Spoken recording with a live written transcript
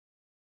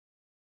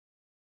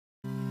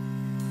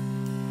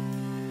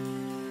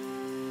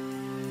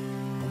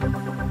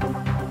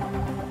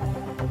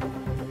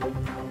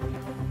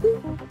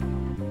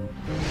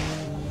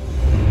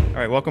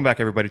All right, welcome back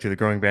everybody to the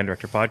Growing Band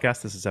Director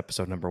podcast. This is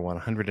episode number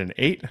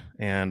 108,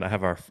 and I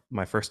have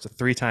my first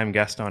three-time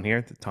guest on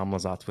here. Tom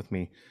Lizotte's with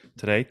me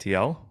today.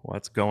 TL,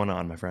 what's going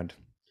on, my friend?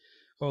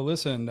 Well,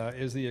 listen,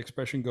 as the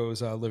expression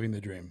goes, living the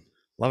dream.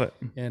 Love it.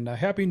 And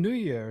Happy New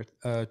Year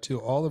to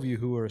all of you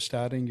who are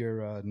starting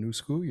your new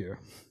school year.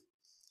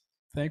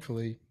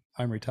 Thankfully,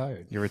 I'm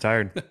retired. You're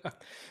retired.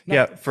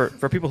 Yeah, for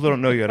people who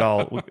don't know you at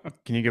all,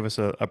 can you give us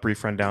a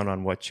brief rundown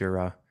on what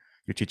your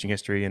teaching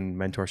history and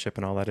mentorship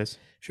and all that is?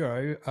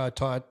 Sure. I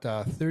taught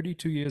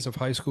 32 years of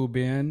high school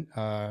band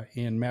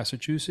in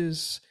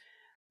Massachusetts,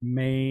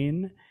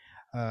 Maine,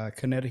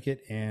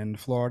 Connecticut, and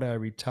Florida. I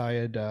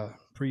retired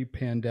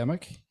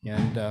pre-pandemic,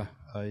 and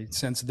I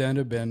since then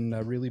have been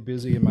really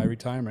busy in my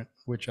retirement,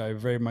 which I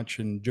very much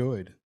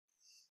enjoyed.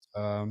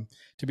 To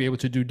be able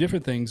to do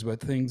different things, but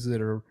things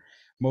that are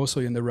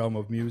mostly in the realm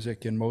of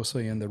music and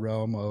mostly in the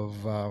realm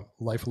of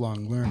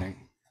lifelong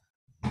learning,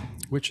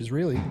 which is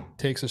really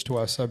takes us to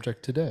our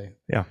subject today.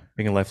 Yeah,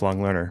 being a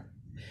lifelong learner.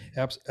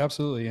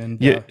 Absolutely.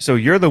 And so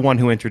you're the one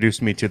who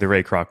introduced me to the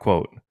Ray Kroc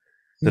quote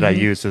that I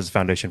used as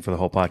foundation for the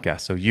whole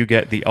podcast. So you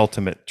get the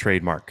ultimate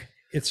trademark.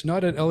 It's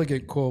not an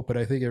elegant quote, but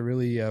I think it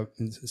really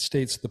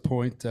states the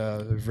point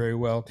very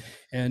well.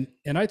 And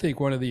I think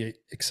one of the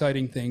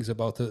exciting things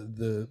about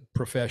the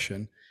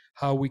profession,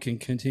 how we can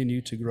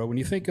continue to grow. When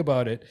you think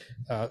about it,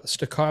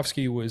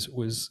 Stokowski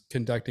was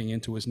conducting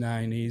into his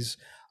 90s.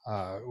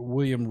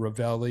 William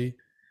Ravelli,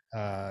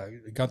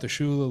 Gunther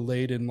Schuller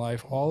late in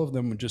life, all of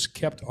them just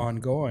kept on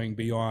going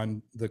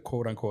beyond the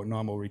quote unquote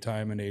normal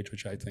retirement age,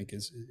 which I think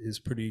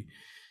is pretty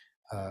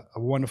a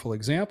wonderful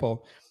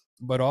example,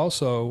 but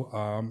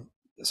also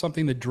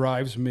something that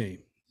drives me.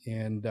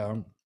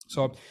 And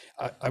so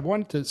I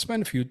wanted to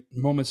spend a few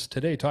moments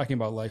today talking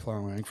about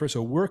lifelong learning. First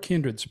of all, we're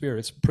kindred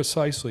spirits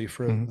precisely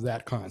for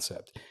that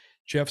concept.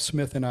 Jeff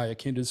Smith and I are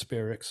kindred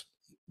spirits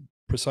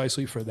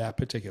precisely for that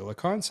particular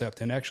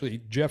concept. And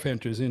actually, Jeff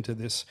enters into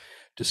this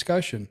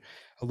discussion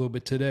a little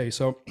bit today.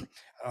 So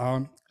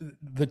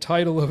the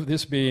title of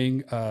this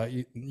being,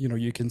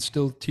 you can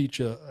still teach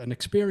an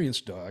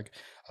experienced dog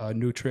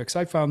new tricks.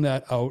 I found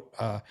that out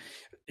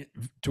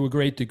to a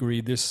great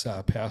degree this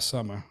past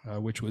summer,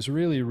 which was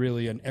really,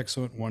 really an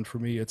excellent one for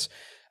me. It's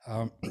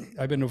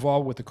I've been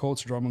involved with the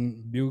Colts Drum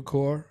and Bugle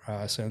Corps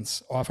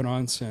since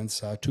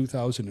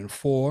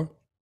 2004.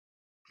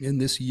 In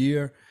this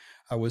year,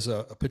 was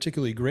a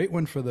particularly great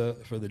one for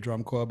the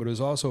drum corps, but it was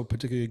also a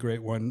particularly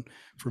great one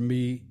for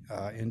me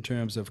in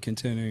terms of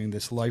continuing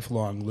this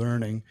lifelong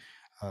learning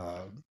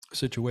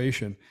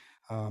situation.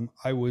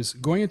 I was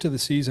going into the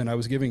season, I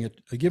was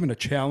given a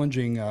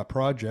challenging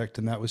project,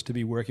 and that was to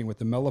be working with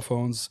the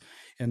mellophones,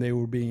 and they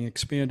were being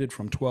expanded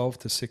from 12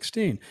 to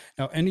 16.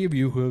 Now, any of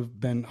you who have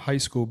been high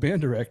school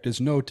band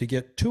directors know to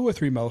get 2 or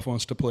 3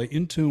 mellophones to play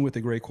in tune with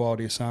a great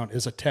quality of sound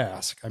is a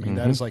task. I mean,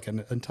 that is like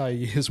an entire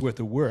year's worth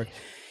of work.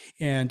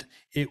 And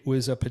it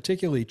was a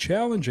particularly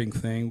challenging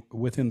thing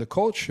within the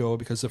Colts show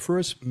because the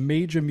first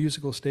major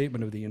musical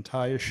statement of the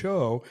entire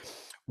show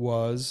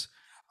was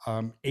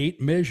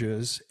 8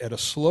 measures at a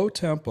slow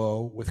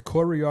tempo with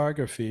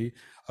choreography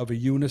of a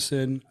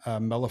unison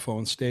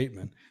mellophone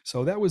statement.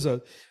 So that was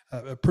a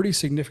pretty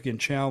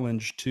significant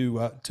challenge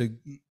to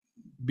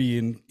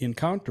be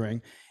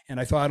encountering. And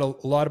I thought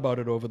a lot about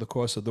it over the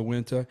course of the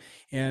winter.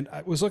 And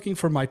I was looking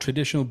for my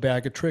traditional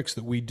bag of tricks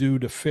that we do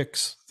to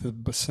fix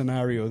the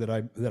scenario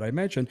that I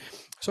mentioned.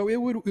 So it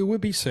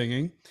would be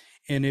singing,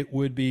 and it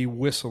would be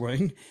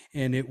whistling,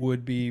 and it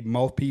would be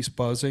mouthpiece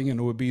buzzing, and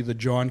it would be the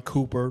John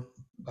Cooper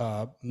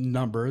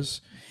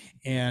numbers.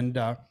 And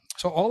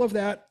so all of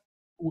that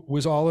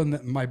was all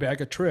in my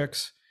bag of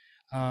tricks.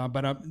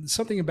 But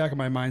something in the back of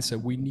my mind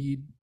said, we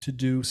need to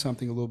do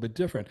something a little bit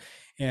different.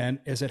 And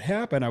as it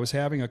happened, I was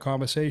having a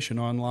conversation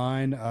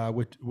online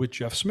with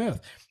Jeff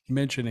Smith,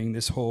 mentioning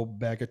this whole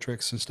bag of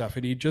tricks and stuff.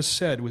 And he just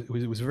said, it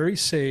was very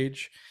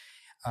sage,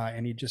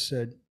 and he just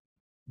said,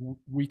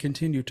 we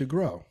continue to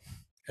grow.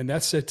 And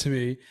that said to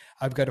me,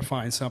 I've got to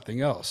find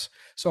something else.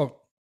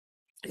 So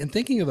in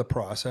thinking of the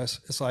process,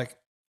 it's like,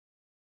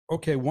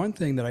 okay, one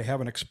thing that I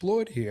haven't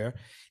explored here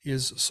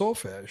is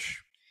solfege.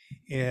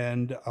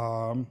 And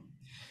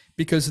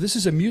because this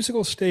is a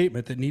musical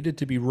statement that needed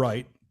to be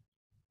right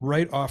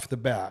off the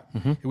bat.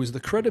 It was the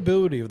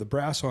credibility of the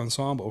brass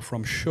ensemble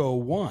from show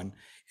one.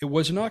 It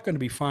was not going to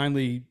be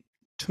finely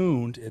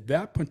tuned at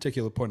that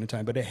particular point in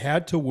time, but it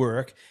had to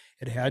work.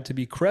 It had to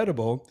be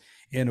credible,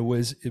 and it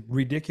was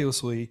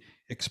ridiculously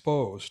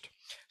exposed.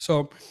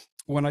 So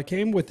when I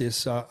came with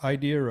this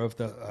idea of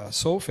the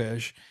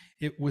solfege,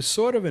 it was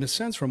sort of in a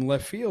sense from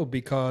left field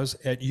because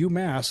at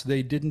UMass,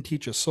 they didn't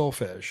teach us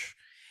solfege.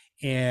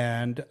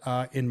 And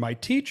in my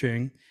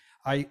teaching,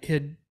 I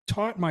had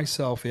taught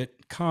myself it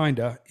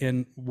kinda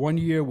in one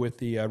year with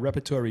the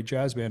repertory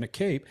jazz band at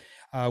Cape.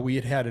 We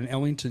had an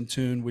Ellington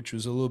tune, which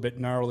was a little bit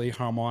gnarly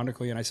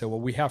harmonically. And I said, well,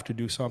 we have to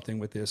do something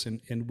with this.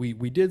 And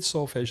we did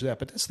solfege that,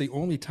 but that's the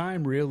only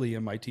time really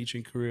in my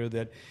teaching career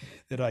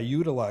that I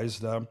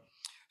utilized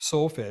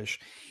solfege.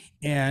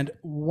 And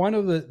one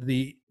of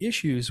the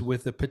issues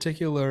with the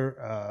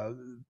particular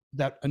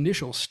that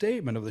initial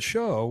statement of the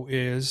show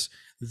is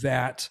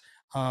that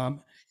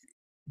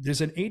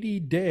there's an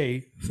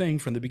 80-day thing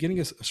from the beginning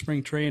of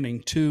spring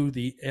training to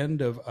the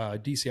end of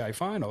DCI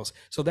finals.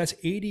 So that's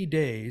 80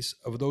 days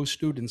of those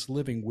students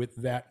living with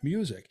that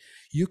music.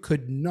 You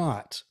could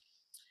not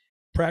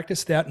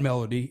practice that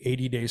melody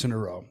 80 days in a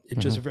row. It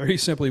just very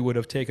simply would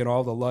have taken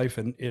all the life,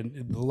 and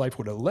the life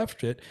would have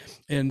left it,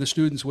 and the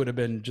students would have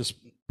been just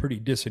pretty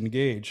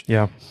disengaged.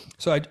 Yeah.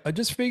 So I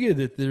just figured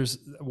that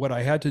what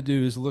I had to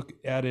do is look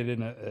at it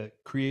in a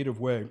creative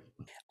way.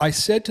 I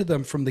said to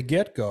them from the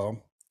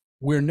get-go,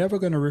 we're never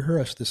going to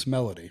rehearse this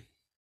melody.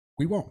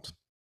 We won't.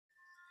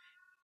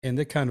 And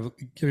they're kind of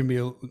giving me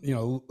a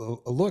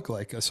look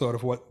like a sort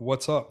of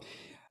what's up.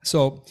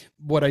 So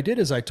what I did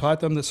is I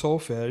taught them the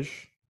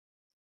solfege,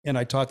 and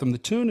I taught them the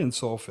tune in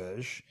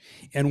solfege.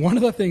 And one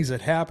of the things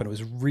that happened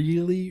was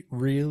really,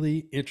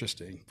 really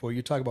interesting. Boy,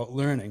 you talk about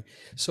learning.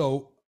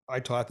 So I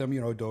taught them,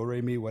 do,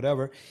 re, mi,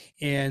 whatever.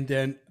 And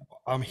then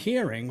I'm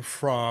hearing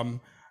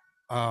from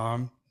two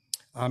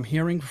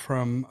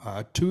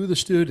of the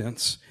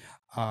students,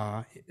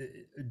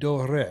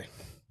 do, re.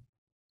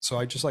 So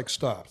I just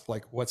stopped,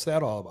 what's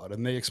that all about?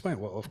 And they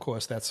explained, well, of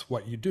course, that's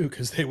what you do,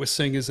 because they were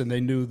singers and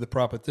they knew the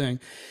proper thing.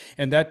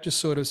 And that just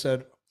sort of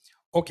said,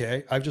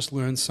 okay, I've just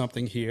learned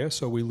something here.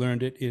 So we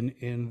learned it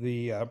in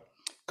the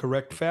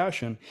correct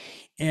fashion.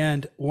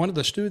 And one of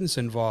the students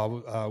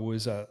involved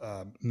was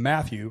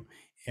Matthew.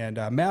 And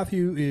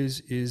Matthew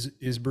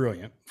is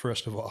brilliant,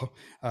 first of all,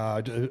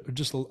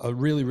 just a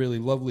really, really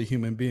lovely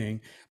human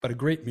being, but a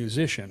great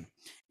musician.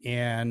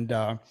 And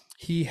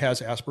he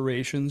has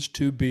aspirations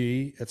to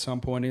be, at some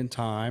point in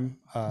time,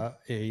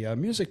 a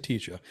music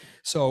teacher.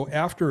 So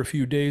after a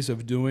few days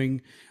of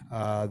doing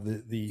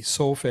the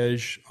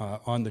solfege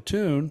on the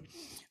tune,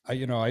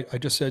 I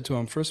just said to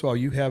him, first of all,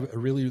 you have a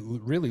really,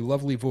 really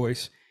lovely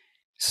voice.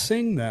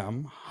 Sing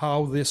them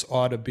how this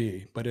ought to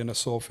be, but in a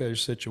solfege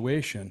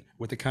situation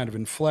with the kind of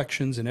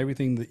inflections and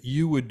everything that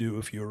you would do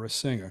if you were a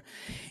singer.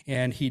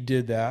 And he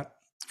did that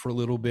for a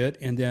little bit.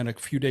 And then a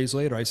few days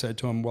later, I said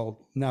to him,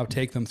 well, now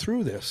take them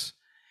through this.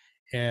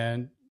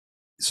 And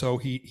so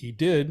he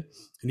did.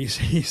 And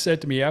he said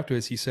to me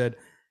afterwards, he said,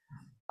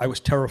 I was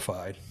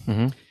terrified.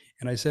 And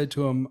I said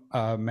to him,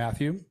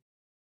 Matthew,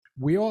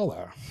 we all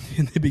are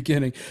in the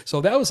beginning. So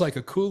that was like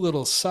a cool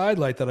little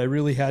sidelight that I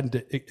really hadn't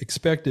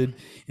expected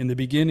in the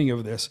beginning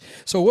of this.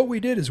 So what we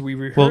did is we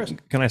rehearsed. Well,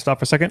 can I stop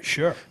for a second?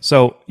 Sure.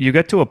 So you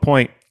get to a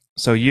point,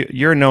 so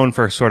you're known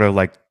for sort of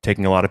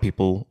taking a lot of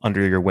people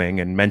under your wing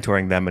and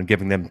mentoring them and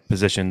giving them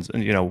positions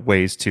and,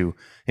 ways to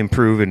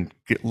improve and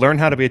learn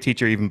how to be a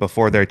teacher even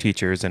before they're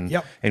teachers,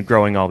 and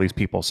growing all these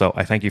people. So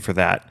I thank you for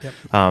that.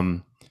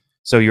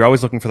 So you're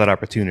always looking for that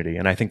opportunity.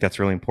 And I think that's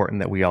really important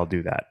that we all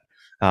do that.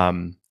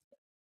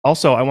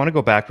 Also, I want to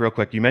go back real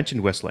quick. You mentioned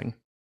whistling,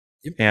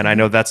 and I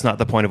know that's not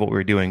the point of what we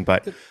were doing,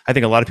 but I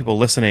think a lot of people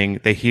listening,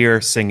 they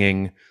hear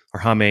singing or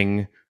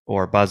humming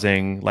or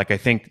buzzing. I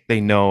think they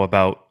know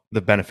about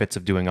the benefits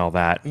of doing all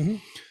that.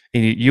 And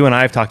you and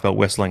I have talked about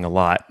whistling a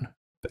lot,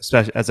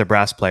 especially as a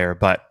brass player,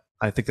 but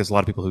I think there's a lot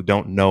of people who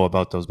don't know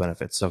about those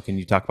benefits. So can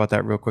you talk about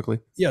that real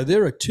quickly? Yeah,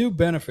 there are two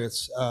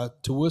benefits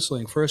to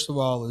whistling. First of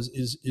all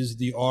is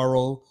the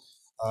aural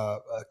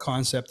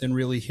concept, and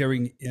really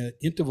hearing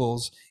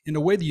intervals in a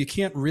way that you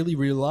can't really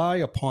rely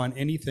upon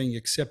anything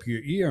except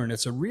your ear. And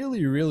it's a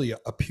really, really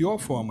a pure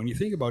form. When you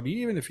think about it,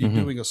 even if you're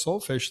doing a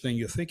solfege thing,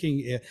 you're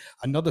thinking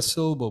another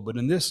syllable, but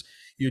in this,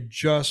 you're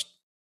just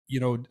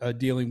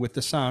dealing with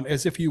the sound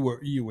as if you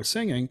were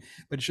singing,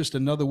 but it's just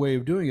another way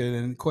of doing it.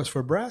 And of course,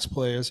 for brass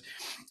players,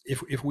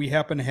 if we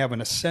happen to have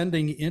an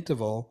ascending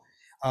interval,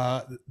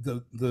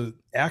 the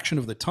action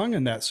of the tongue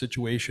in that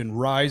situation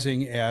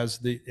rising as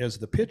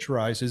the pitch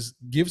rises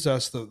gives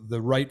us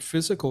the right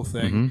physical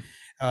thing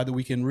that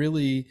we can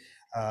really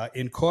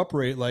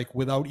incorporate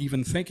without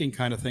even thinking,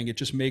 kind of thing. It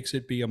just makes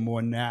it be a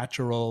more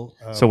natural.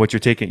 So what you're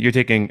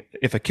taking,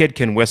 if a kid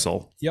can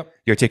whistle,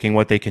 you're taking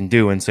what they can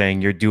do and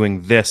saying you're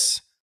doing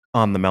this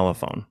on the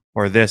mellophone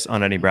or this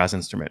on any brass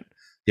instrument.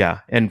 Yeah.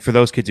 And for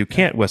those kids who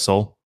can't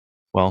whistle,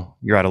 well,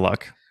 you're out of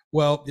luck.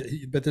 Well,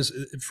 but there's,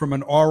 from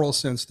an aural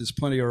sense, there's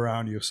plenty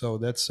around you. So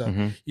that's,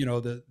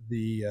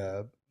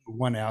 the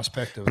one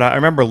aspect of it. But I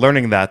remember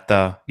learning that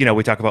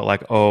we talk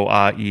about o,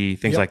 ah, e,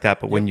 things like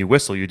that. But when you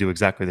whistle, you do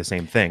exactly the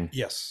same thing.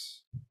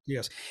 Yes.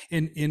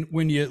 And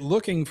when you're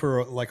looking for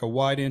a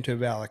wide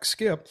intervallic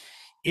skip,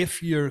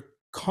 if you're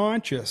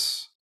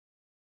conscious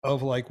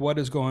of what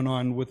is going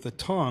on with the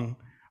tongue,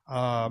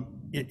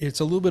 it's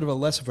a little bit of a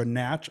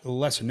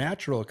less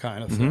natural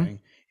kind of thing.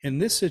 In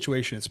this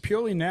situation, it's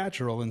purely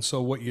natural, and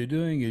so what you're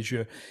doing is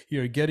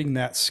you're getting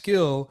that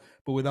skill,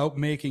 but without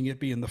making it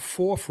be in the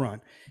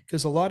forefront.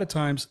 Because a lot of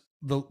times,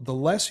 the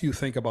less you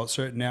think about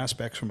certain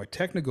aspects from a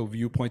technical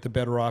viewpoint, the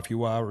better off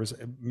you are as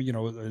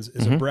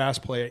a brass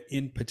player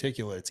in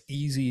particular. It's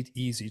easy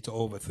to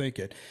overthink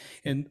it,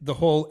 and the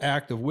whole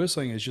act of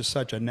whistling is just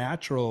such a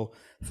natural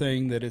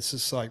thing that it's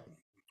just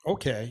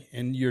okay,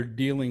 and you're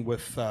dealing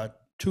with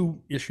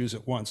two issues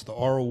at once: the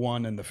oral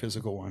one and the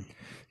physical one.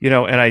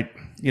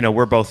 And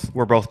we're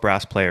both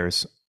brass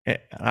players.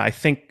 I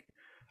think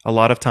a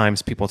lot of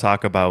times people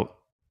talk about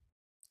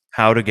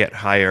how to get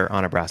higher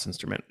on a brass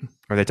instrument,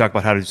 or they talk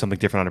about how to do something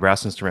different on a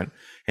brass instrument.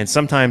 And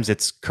sometimes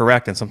it's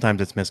correct and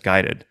sometimes it's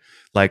misguided.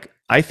 Like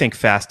I think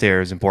fast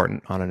air is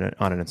important on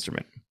an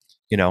instrument,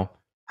 you know.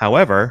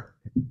 However,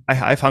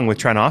 I've hung with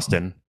Trent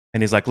Austin,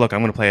 and he's like, "Look,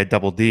 I'm going to play a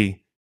double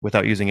D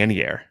without using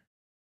any air."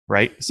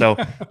 Right? So,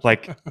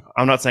 like,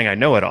 I'm not saying I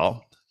know it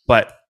all,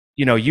 but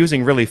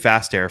using really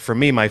fast air for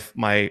me, my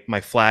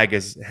flag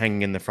is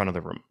hanging in the front of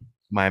the room,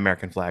 my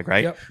American flag,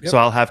 right? Yep, So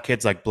yep, I'll have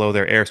kids like blow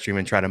their airstream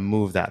and try to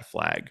move that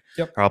flag,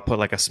 yep. or I'll put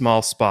like a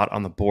small spot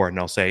on the board and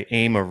I'll say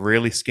aim a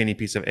really skinny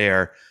piece of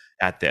air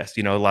at this.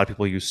 A lot of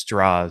people use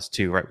straws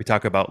too, right? We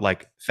talk about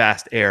like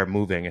fast air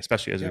moving,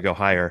 especially as we Yep. go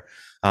higher.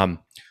 Um,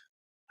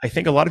 I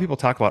think a lot of people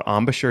talk about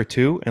embouchure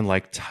too, and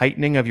like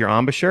tightening of your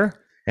embouchure,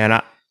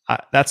 and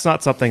that's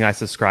not something I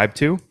subscribe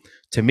to.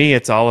 To me,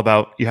 it's all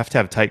about you have to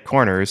have tight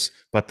corners,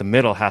 but the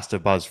middle has to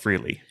buzz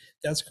freely.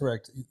 That's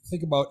correct.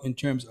 Think about in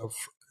terms of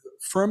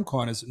firm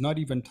corners, not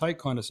even tight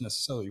corners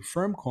necessarily.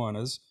 Firm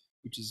corners,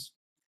 which is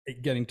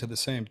getting to the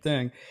same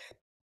thing.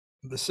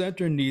 The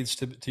center needs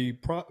to be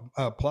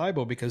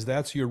pliable because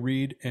that's your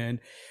reed, and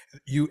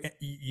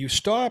you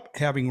stop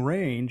having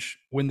range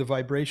when the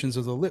vibrations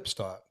of the lip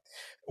stop.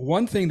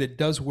 One thing that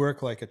does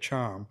work like a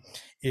charm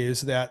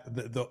is that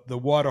the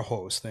water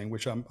hose thing,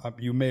 which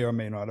you may or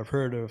may not have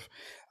heard of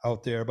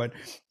out there. But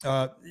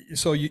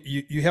so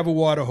you have a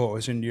water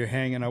hose and you're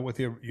hanging out with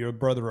your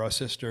brother or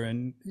sister,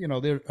 and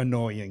they're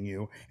annoying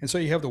you, and so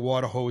you have the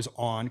water hose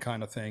on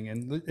kind of thing,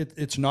 and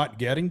it's not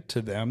getting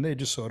to them. They're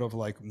just sort of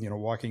like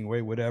walking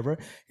away, whatever.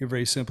 You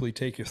very simply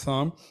take your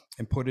thumb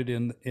and put it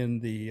in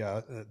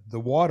the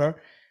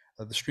water,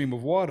 the stream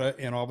of water,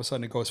 and all of a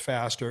sudden it goes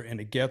faster and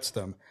it gets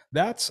them.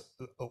 That's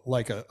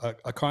like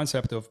a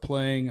concept of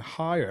playing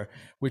higher,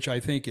 which I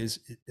think is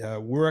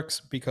works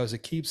because it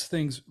keeps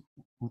things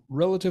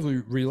relatively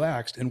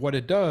relaxed. And what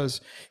it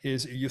does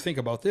is, you think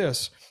about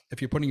this,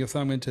 if you're putting your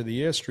thumb into the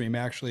airstream,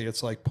 actually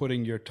it's like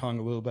putting your tongue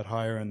a little bit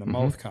higher in the Mm-hmm.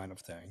 mouth kind of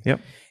thing. Yep.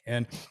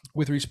 And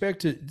with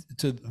respect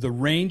to the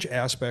range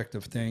aspect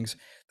of things,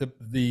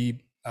 the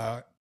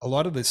a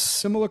lot of the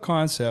similar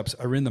concepts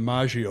are in the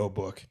Maggio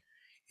book.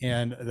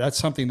 And that's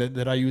something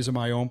that I use in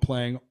my own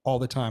playing all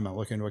the time. I'm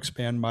looking to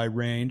expand my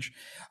range.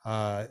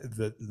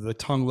 The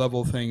tongue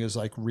level thing is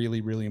like really,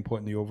 really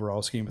important in the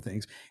overall scheme of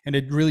things. And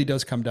it really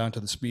does come down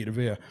to the speed of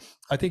air.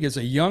 I think as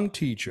a young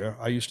teacher,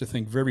 I used to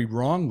think very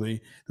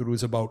wrongly that it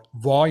was about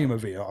volume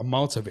of air,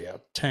 amounts of air,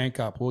 tank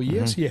up. Well,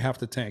 yes, Mm-hmm. you have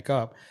to tank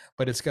up,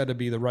 but it's got to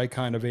be the right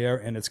kind of air,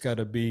 and it's got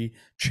to be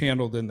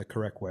channeled in the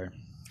correct way.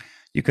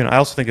 I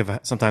also think of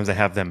sometimes I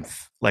have them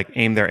like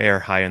aim their air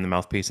high in the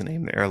mouthpiece and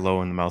aim their air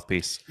low in the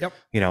mouthpiece.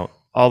 Yep.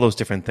 All those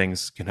different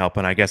things can help.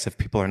 And I guess if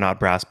people are not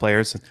brass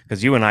players,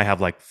 because you and I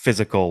have like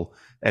physical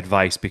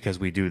advice because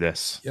we do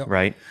this, Yep.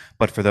 right?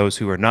 But for those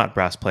who are not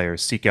brass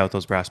players, seek out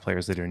those brass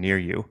players that are near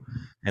you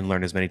and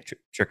learn as many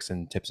tricks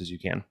and tips as you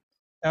can.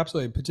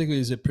 Absolutely,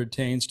 particularly as it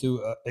pertains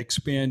to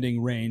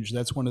expanding range.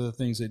 That's one of the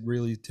things that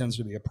really tends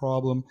to be a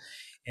problem.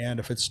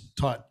 And if it's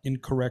taught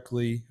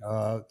incorrectly,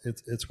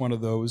 it's one of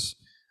those.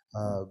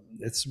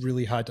 It's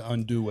really hard to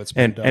undo what's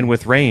been And done.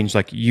 with range,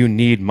 like you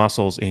need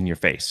muscles in your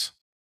face.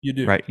 You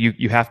do. Right.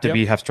 You have to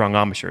Yep. have strong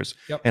embouchures.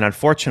 Yep. And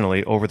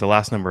unfortunately, over the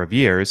last number of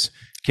years,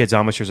 kids'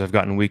 embouchures have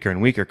gotten weaker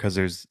and weaker because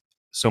there's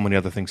so many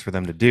other things for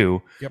them to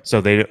do. Yep.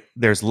 So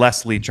there's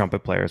less lead trumpet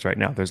players right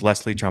now. There's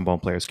less lead trombone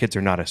players. Kids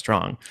are not as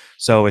strong.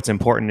 So it's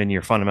important in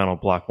your fundamental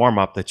block warm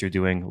up that you're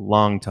doing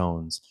long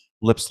tones,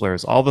 lip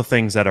slurs, all the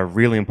things that are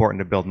really important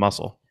to build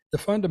muscle. The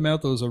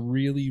fundamentals are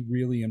really,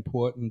 really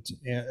important,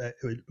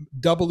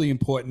 doubly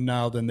important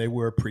now than they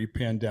were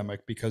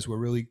pre-pandemic, because we're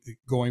really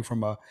going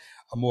from a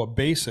more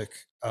basic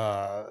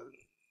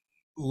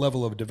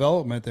level of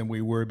development than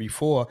we were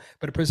before.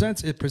 But it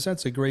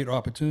presents a great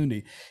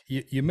opportunity.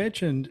 You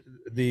mentioned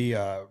the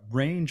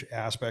range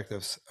aspect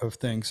of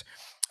things.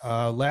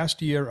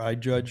 Last year, I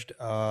judged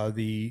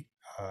the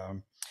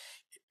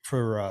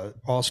for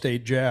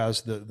All-State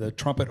Jazz, the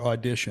trumpet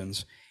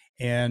auditions,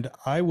 and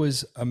I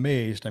was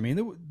amazed. I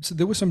mean,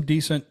 there were some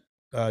decent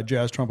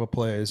jazz trumpet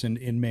players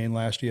in Maine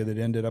last year that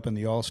ended up in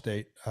the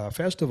All-State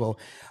Festival,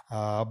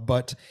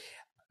 but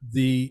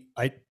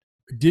I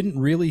didn't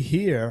really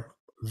hear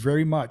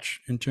very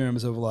much in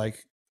terms of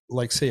like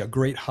say a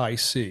great high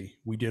C.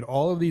 We did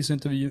all of these all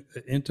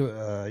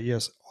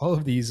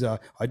of these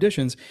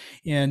auditions,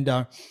 and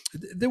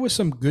there was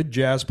some good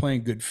jazz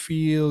playing, good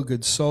feel,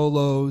 good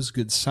solos,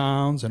 good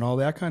sounds, and all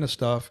that kind of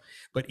stuff.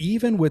 But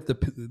even with the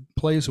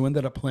players who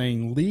ended up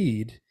playing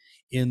lead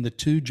in the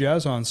two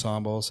jazz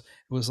ensembles,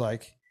 it was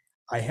like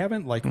I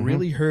haven't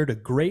really heard a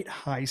great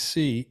high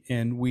C,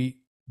 and we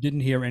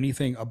didn't hear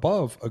anything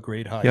above a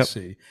great high Yep.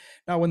 C.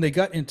 Now, when they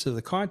got into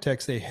the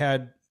context, they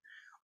had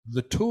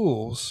the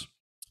tools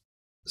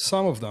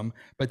some of them,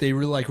 but they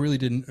really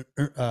didn't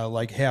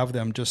like have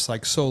them just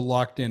like so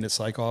locked in. It's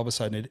like all of a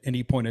sudden at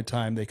any point in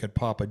time they could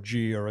pop a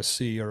G or a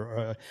C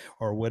or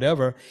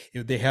whatever.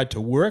 They had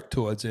to work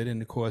towards it,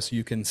 and of course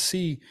you can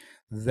see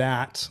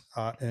that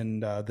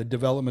and the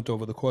development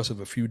over the course of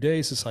a few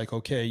days. It's like,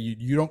 okay,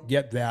 you don't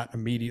get that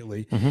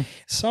immediately. Mm-hmm.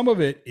 Some of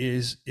it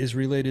is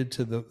related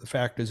to the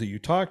factors that you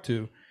talk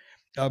to,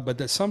 but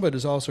that some of it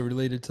is also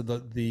related to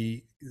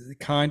the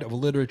kind of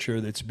literature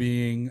that's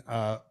being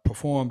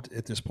performed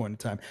at this point in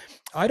time.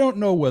 I don't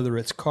know whether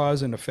it's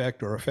cause and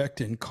effect or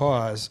effect and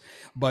cause,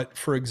 but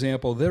for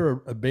example, there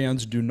are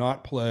bands do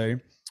not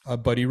play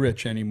Buddy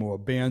Rich anymore.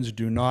 Bands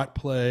do not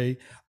play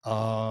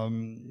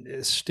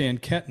Stan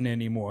Kenton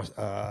anymore.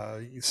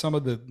 Some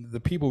of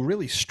the people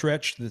really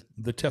stretch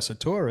the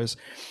tessituras,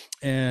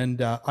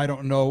 and I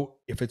don't know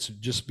if it's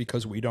just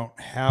because we don't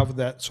have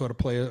that sort of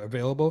player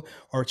available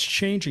or it's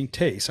changing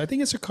tastes. I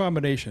think it's a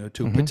combination of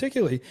two. Mm-hmm.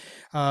 Particularly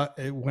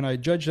when I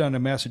judged down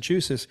in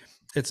Massachusetts,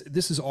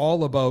 this is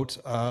all about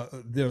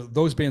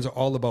those bands are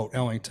all about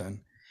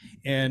Ellington.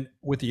 And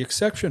with the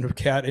exception of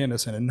Cat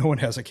Anderson, and no one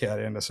has a Cat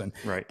Anderson,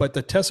 Right. but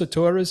the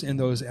tessituras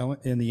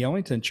in the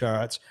Ellington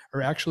charts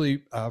are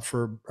actually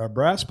for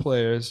brass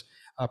players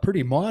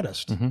pretty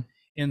modest. Mm-hmm.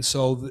 And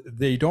so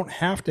they don't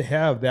have to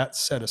have that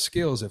set of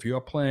skills. If you're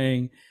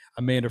playing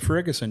a Maynard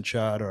Ferguson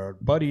chart or a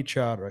Buddy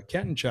chart or a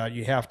Kenton chart,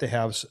 you have to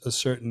have a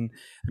certain,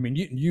 I mean,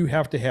 you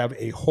have to have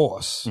a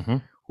horse Mm-hmm.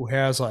 who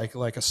has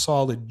like a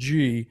solid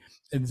G.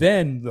 And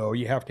then though,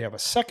 you have to have a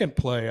second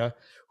player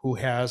who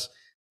has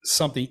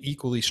something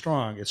equally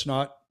strong. It's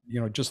not,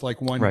 just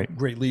like one Right.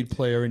 great lead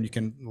player and you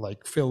can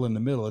like fill in the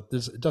middle.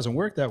 It doesn't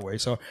work that way.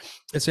 So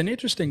it's an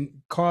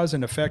interesting cause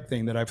and effect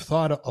thing that I've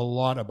thought a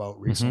lot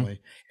about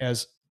recently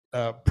as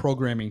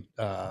programming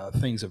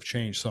things have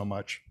changed so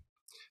much.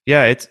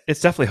 Yeah, it's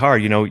definitely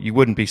hard. You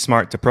wouldn't be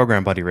smart to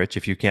program Buddy Rich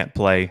if your kids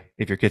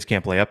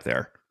can't play up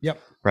there.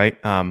 Yep. Right.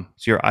 So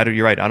you're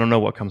right. I don't know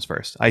what comes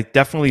first. I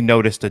definitely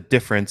noticed a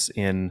difference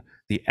in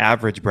the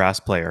average brass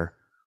player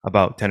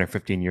about 10 or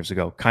 15 years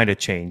ago. Kind of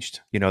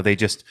changed. They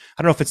just,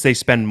 I don't know if it's they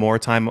spend more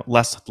time,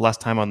 less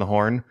time on the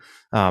horn.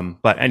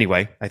 But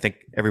anyway, I think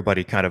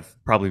everybody kind of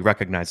probably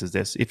recognizes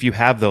this. If you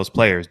have those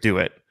players, do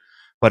it.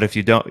 But if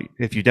you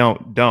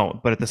don't,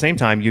 don't. But at the same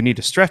time, you need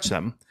to stretch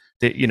them.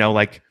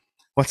 Like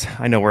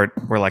I know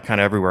we're like kind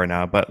of everywhere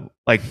now, but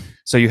like,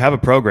 so you have a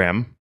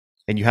program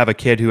and you have a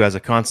kid who has a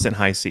constant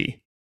high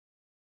C.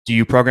 Do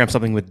you program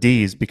something with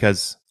D's?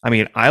 Because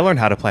I learned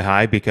how to play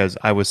high because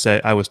I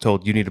was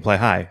told you need to play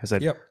high. I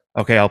said, Yep.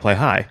 Okay, I'll play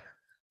high.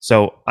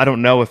 So I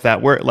don't know if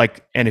that worked.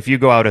 Like, and if you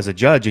go out as a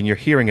judge and you're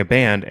hearing a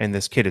band and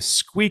this kid is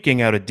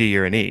squeaking out a D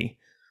or an E,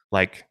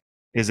 like,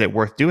 is it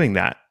worth doing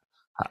that?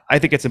 I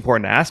think it's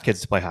important to ask kids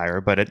to play higher,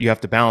 but you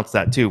have to balance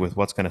that too with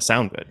what's going to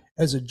sound good.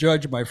 As a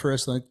judge, my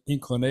first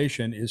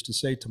inclination is to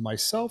say to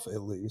myself,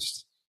 at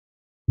least,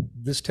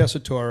 this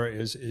tessitura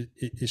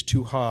is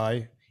too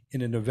high.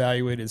 In an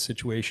evaluated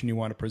situation, you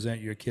want to present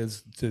your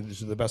kids to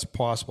the best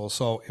possible.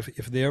 So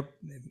if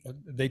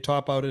they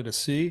top out at a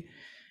C,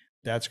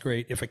 that's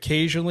great. If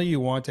occasionally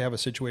you want to have a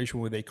situation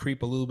where they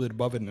creep a little bit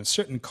above it in a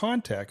certain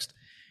context,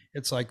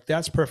 it's like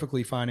that's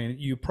perfectly fine. And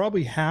you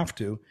probably have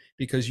to,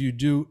 because you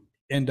do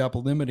end up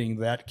limiting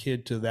that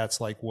kid to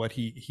that's like what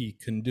he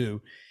can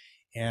do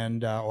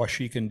and or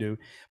she can do.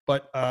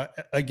 But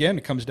again,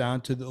 it comes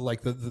down to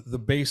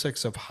the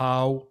basics of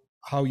how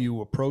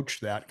you approach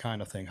that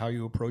kind of thing, how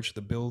you approach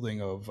the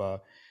building of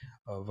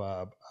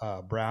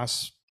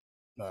brass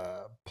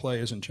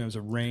players in terms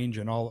of range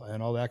and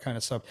all that kind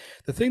of stuff.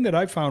 The thing that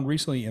I found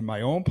recently in my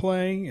own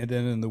playing and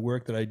then in the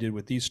work that I did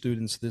with these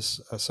students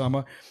this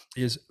summer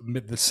is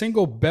the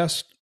single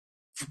best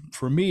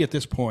for me at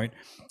this point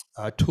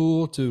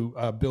tool to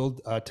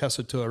build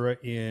tessitura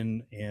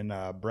in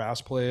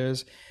brass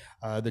players,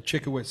 the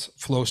Chickowitz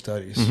flow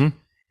studies. Mm-hmm.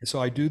 And so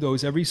I do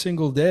those every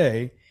single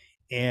day.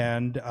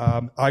 And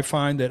I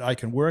find that I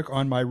can work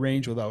on my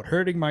range without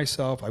hurting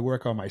myself. I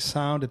work on my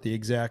sound at the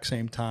exact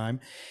same time,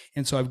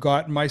 and so I've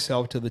gotten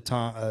myself to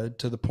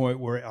the point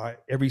where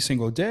every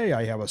single day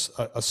I have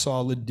a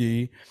solid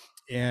D,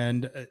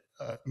 and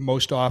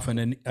most often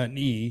an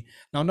E.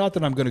 Now, not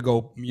that I'm going to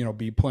go,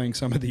 be playing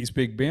some of these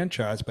big band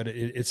charts, but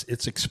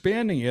it's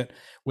expanding it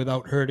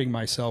without hurting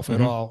myself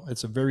at all.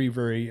 It's a very,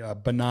 very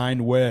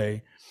benign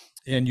way.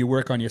 And you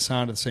work on your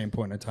sound at the same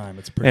point in time.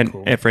 It's pretty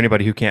cool. And for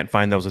anybody who can't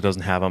find those or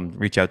doesn't have them,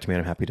 reach out to me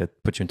and I'm happy to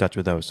put you in touch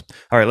with those.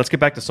 All right, let's get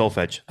back to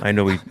solfege. I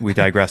know we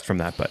digressed from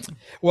that, but.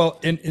 Well,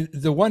 in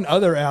the one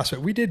other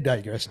aspect, we did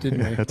digress, didn't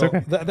we? That's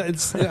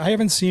okay. I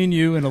haven't seen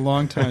you in a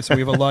long time, so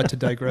we have a lot to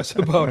digress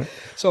about.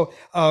 So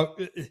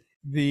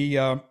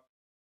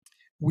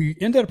we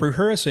ended up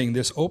rehearsing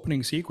this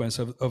opening sequence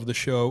of the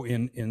show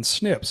in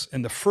snips,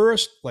 and the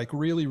first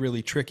really,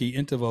 really tricky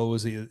interval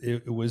was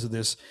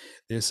this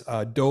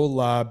do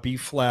la B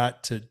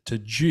flat to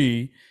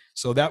G.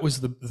 So that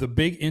was the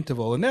big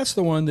interval, and that's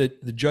the one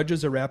that the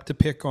judges are apt to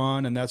pick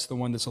on, and that's the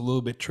one that's a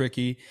little bit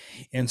tricky.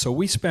 And so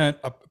we spent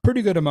a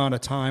pretty good amount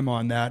of time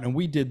on that, and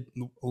we did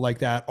like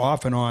that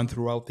off and on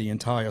throughout the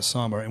entire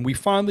summer. And we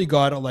finally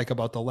got it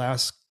about the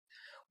last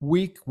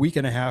week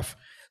and a half,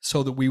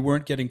 so that we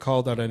weren't getting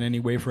called out in any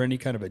way for any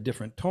kind of a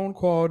different tone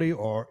quality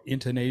or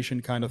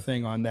intonation kind of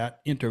thing on that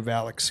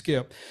intervallic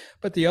skip.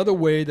 But the other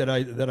way that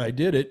I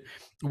did it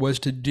was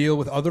to deal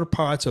with other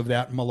parts of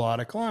that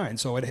melodic line.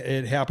 So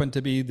it happened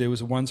to be, there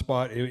was one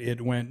spot,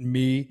 it went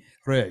mi,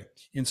 re.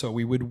 And so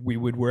we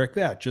would work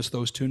that, just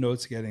those two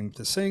notes, getting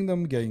to sing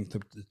them, getting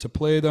to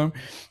play them.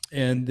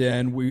 And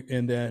then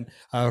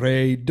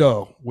re,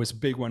 do was a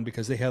big one,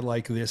 because they had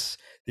like this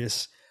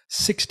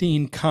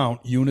 16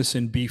 count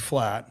unison B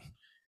flat.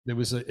 There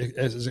was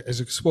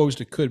as exposed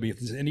it could be. If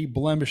there's any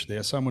blemish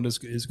there, someone is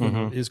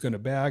going to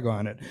bag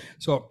on it.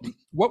 So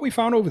what we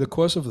found over the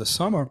course of the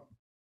summer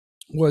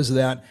was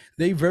that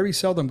they very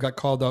seldom got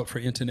called out for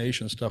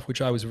intonation stuff, which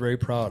I was very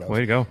proud of. Way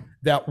to go.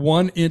 That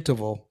one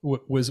interval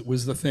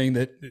was the thing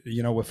that,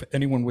 if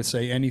anyone would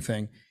say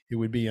anything, it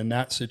would be in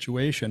that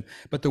situation.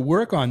 But the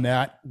work on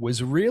that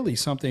was really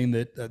something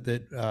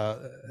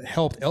that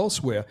helped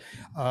elsewhere.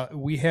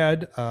 They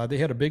had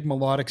a big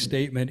melodic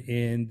statement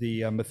in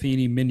the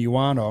Matheny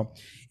Minuano,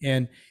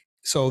 and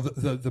so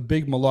the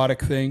big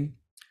melodic thing,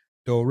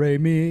 do re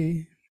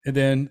mi, and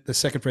then the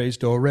second phrase,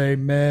 do re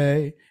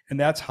me, and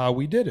that's how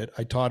we did it.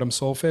 I taught them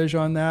solfege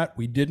on that.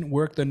 We didn't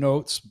work the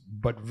notes,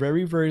 but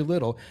very, very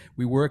little.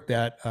 We worked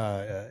that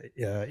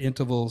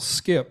interval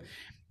skip,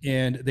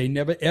 and they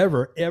never,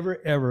 ever, ever,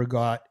 ever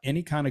got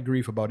any kind of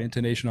grief about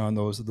intonation on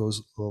those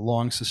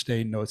long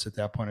sustained notes at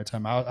that point in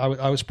time.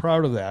 I was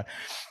proud of that.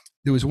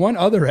 There was one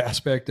other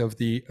aspect of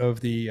the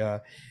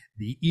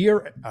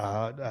ear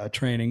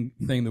training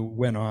thing that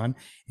went on,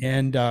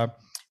 and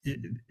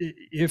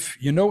if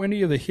you know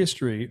any of the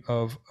history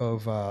of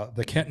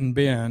the Kenton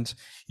band,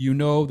 you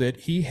know that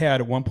he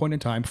had at one point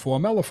in time 4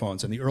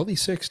 mellophones in the early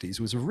 60s.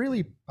 It was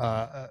really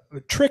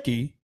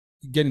tricky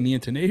getting the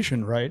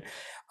intonation right.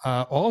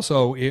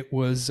 Also, it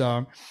was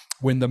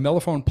when the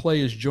mellophone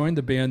players joined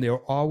the band, they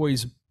were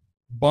always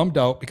bummed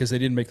out because they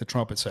didn't make the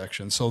trumpet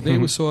section. So they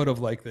were sort of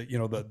like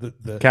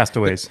the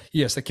castaways.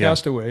 The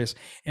castaways.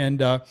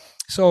 And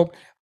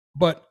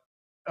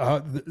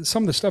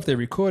some of the stuff they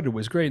recorded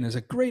was great. And there's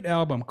a great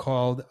album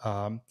called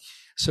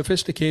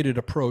Sophisticated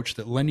Approach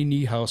that Lenny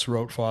Niehaus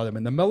wrote for them.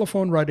 And the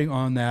mellophone writing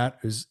on that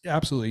is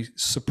absolutely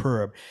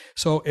superb.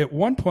 So at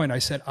one point I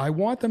said, I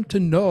want them to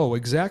know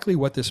exactly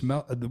what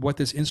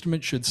this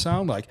instrument should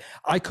sound like.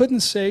 I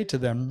couldn't say to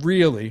them,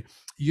 really,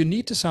 you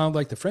need to sound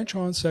like the French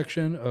horn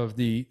section of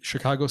the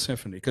Chicago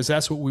Symphony, because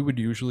that's what we would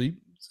usually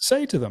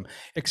say to them,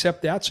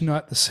 except that's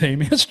not the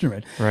same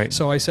instrument. Right.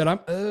 So I said,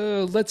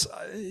 let's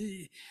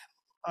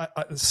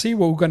see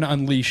what we're going to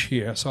unleash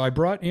here. So I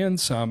brought in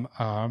some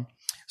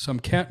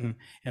Kenton,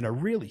 and a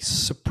really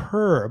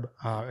superb,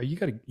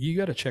 you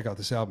got to check out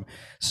this album,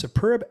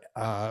 superb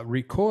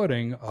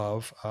recording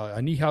of a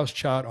Niehaus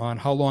chart on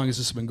How Long Has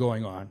This Been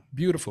Going On.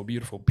 Beautiful,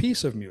 beautiful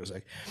piece of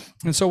music.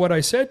 And so what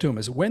I said to him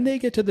is, when they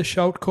get to the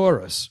shout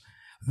chorus,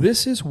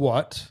 this is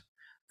what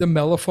the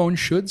mellophone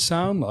should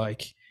sound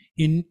like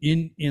in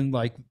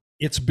like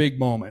its big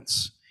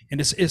moments. And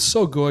it's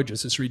so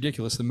gorgeous. It's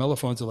ridiculous. The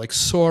mellophones are like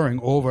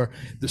soaring over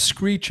the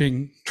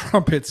screeching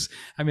trumpets.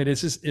 I mean, it's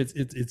just,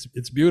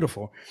 it's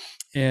beautiful.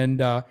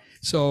 And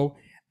so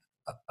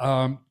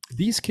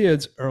these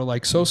kids are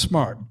like so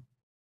smart,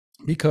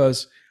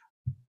 because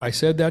I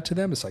said that to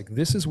them. It's like,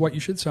 this is what you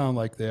should sound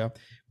like there.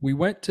 We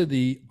went to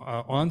the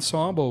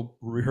ensemble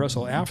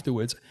rehearsal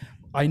afterwards.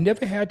 I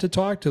never had to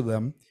talk to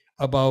them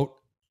about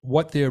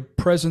what their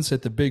presence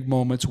at the big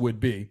moments would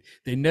be.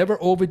 They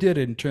never overdid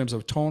it in terms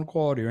of tone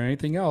quality or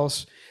anything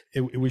else.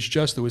 It was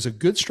just, there was a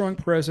good, strong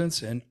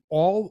presence, and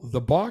all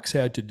the box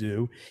had to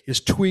do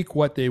is tweak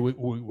what they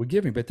were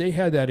giving. But they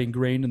had that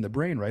ingrained in the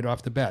brain right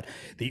off the bat.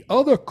 The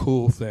other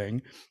cool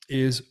thing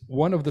is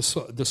one of the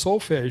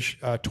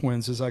solfege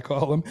twins, as I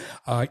call them,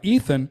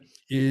 Ethan,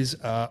 is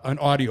an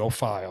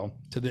audiophile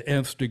to the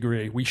nth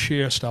degree. We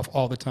share stuff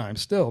all the time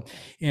still.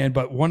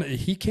 But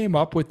he came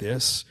up with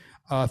this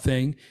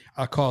thing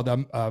called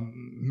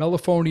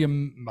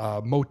Mellophonium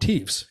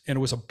Motifs, and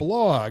it was a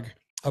blog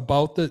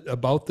about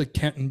the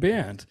Kenton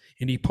band,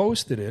 and he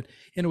posted it,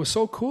 and it was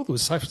so cool. There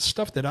was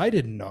stuff that I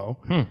didn't know.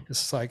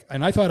 It's like,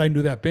 and I thought I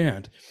knew that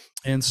band,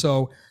 and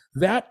so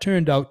that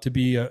turned out to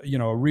be a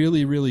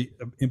really, really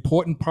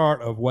important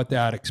part of what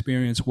that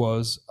experience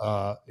was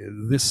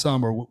this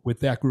summer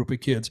with that group of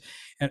kids.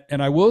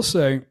 And I will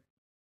say,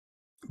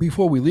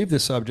 before we leave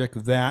this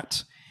subject,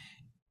 that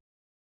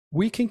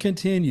we can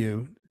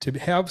continue to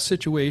have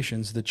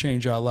situations that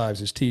change our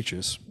lives as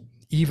teachers,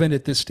 even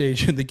at this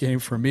stage in the game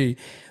for me.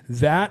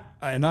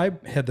 And I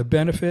had the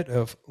benefit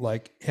of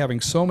like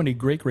having so many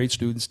great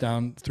students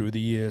down through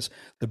the years,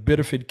 the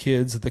Bitterford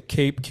kids, the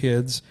Cape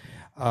kids.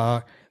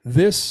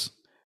 This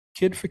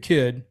Kid for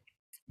Kid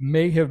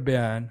may have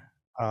been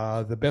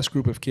the best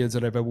group of kids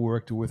that I've ever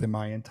worked with in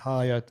my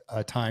entire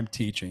time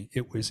teaching.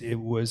 It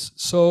was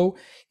so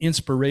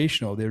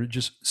inspirational. They were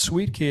just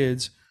sweet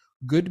kids,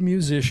 good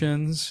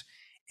musicians,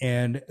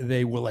 and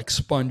they were like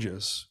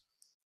sponges.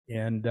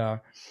 And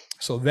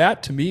So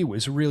that to me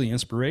was really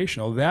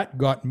inspirational. That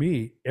got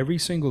me every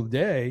single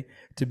day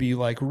to be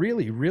like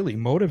really, really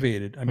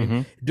motivated. I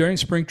mean, during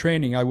spring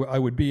training, I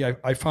would be,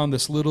 I found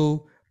this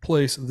little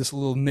place, this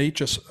little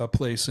nature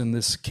place in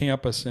this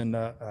campus in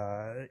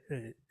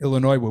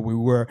Illinois where we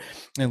were,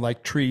 and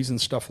like trees and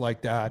stuff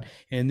like that.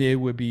 And there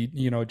would be,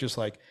 just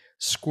like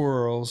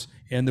squirrels,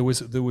 and there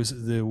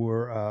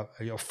were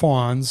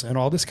fawns and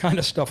all this kind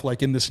of stuff,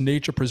 like in this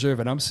nature preserve.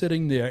 And I'm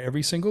sitting there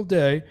every single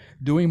day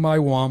doing my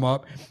warm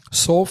up,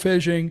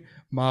 solfeging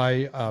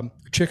my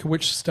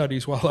Chickawitch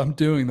studies while I'm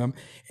doing them,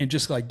 and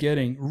just like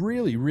getting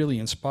really, really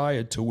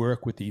inspired to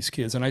work with these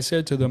kids. And I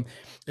said to them,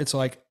 it's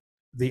like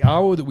the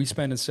hour that we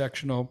spend in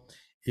sectional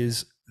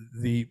is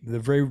the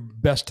very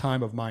best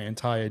time of my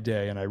entire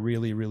day, and I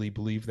really, really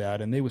believe that.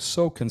 And they were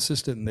so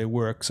consistent in their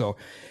work. So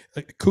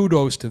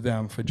kudos to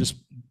them for just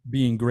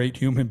being great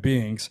human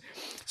beings.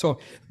 So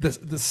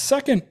the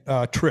second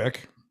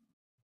trick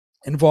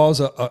involves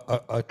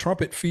a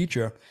trumpet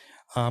feature.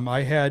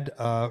 I had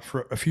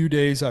for a few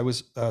days I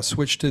was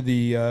switched to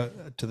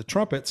the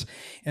trumpets,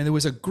 and there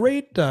was a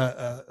great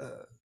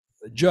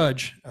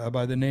judge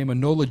by the name of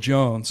Nola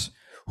Jones,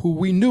 who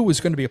we knew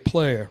was going to be a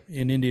player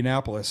in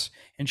Indianapolis.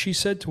 And she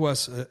said to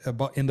us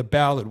about in the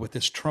ballad with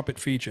this trumpet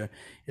feature,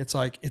 it's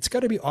like, it's got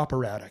to be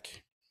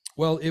operatic.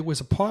 Well, it was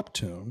a pop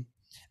tune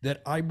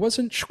that I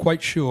wasn't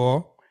quite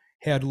sure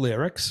had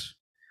lyrics,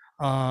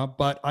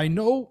 but I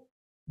know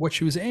what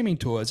she was aiming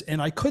towards.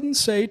 And I couldn't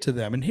say to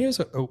them, and here's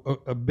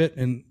a bit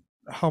in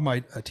how my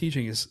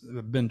teaching has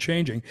been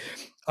changing.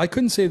 I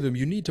couldn't say to them,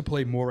 you need to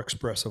play more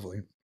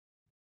expressively.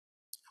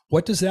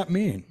 What does that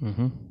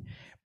mean?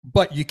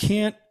 But you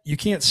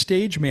can't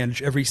stage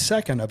manage every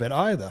second of it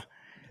either.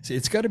 So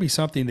it's got to be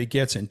something that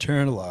gets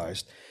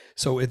internalized.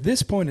 So at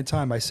this point in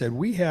time, I said,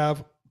 we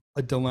have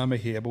a dilemma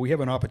here, but we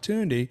have an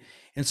opportunity.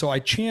 And so I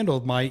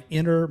channeled my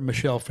inner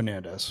Michelle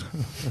Fernandez.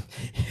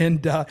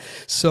 And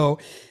so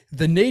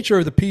the nature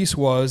of the piece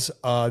was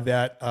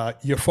that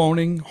you're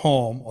phoning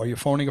home or you're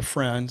phoning a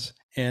friend,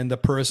 and the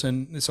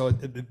person, so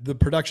the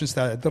production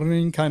started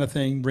ring kind of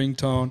thing,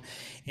 ringtone,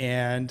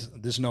 and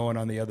there's no one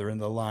on the other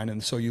end of the line.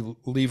 And so you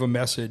leave a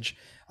message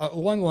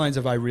along the lines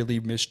of, I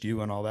really missed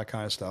you, and all that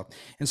kind of stuff.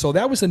 And so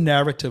that was the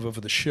narrative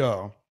of the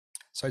show.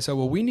 So I said,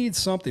 well, we need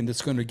something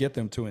that's going to get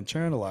them to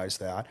internalize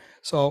that.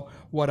 So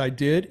what I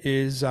did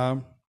is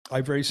I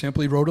very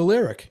simply wrote a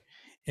lyric,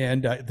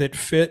 and that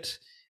fit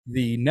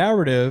the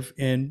narrative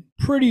and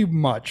pretty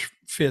much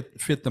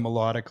fit the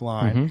melodic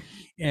line.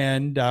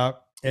 And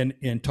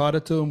taught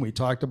it to them. We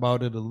talked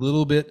about it a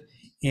little bit,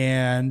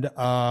 and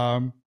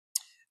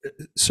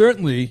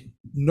certainly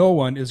no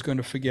one is going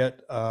to forget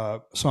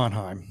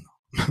Sondheim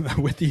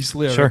with these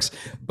lyrics.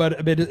 Sure.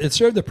 But it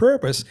served the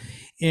purpose,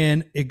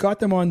 and it got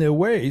them on their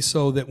way,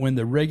 so that when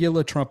the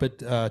regular trumpet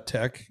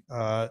tech,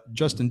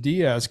 Justin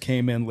Diaz,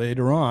 came in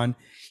later on,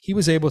 he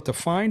was able to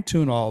fine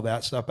tune all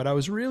that stuff. But I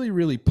was really,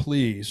 really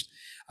pleased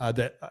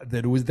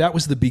that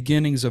was the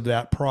beginnings of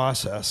that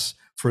process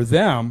for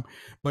them.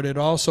 But it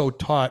also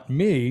taught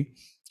me,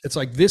 it's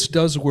like, this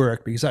does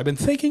work, because I've been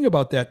thinking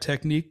about that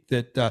technique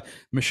that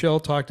Michelle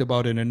talked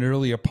about in an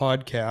earlier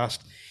podcast,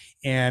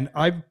 and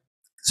I've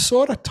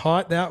sort of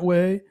taught that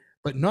way,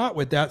 but not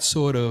with that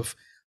sort of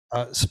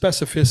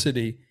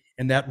specificity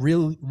and that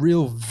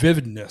real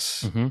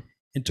vividness.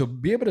 And to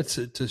be able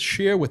to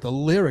share with a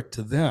lyric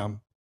to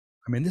them,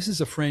 I mean, this is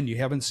a friend you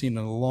haven't seen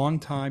in a long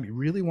time. You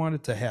really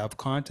wanted to have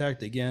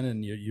contact again,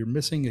 and you're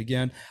missing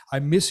again. I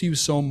miss you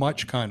so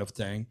much, kind of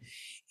thing.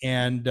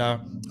 And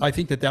I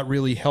think that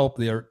really helped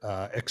their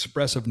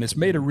expressiveness,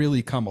 made it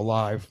really come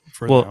alive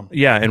for them. Well,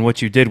 yeah, and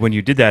what you did when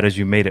you did that is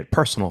you made it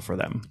personal for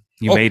them.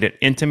 You made it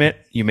intimate.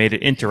 You made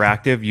it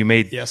interactive.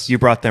 You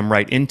brought them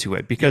right into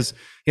it, because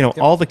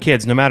all the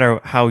kids, no matter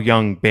how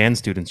young band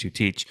students you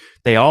teach,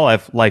 they all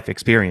have life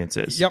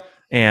experiences.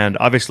 And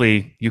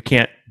obviously, you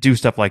can't do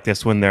stuff like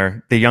this when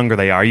the younger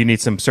they are. You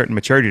need some certain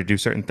maturity to do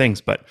certain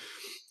things. But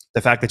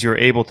the fact that you were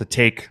able to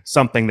take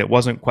something that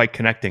wasn't quite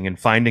connecting and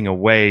finding a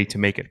way to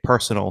make it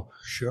personal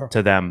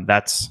to them,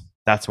 that's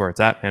where it's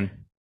at, man.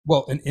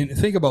 Well, and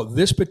think about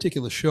this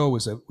particular show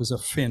was a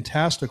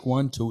fantastic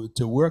one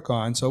to work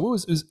on. So it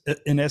was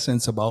in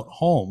essence about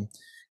home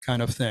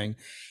kind of thing,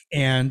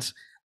 and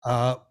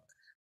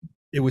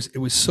it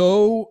was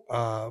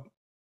so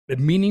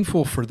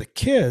meaningful for the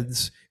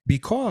kids,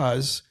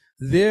 because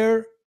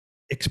they're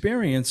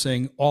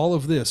experiencing all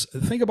of this.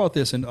 Think about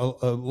this, and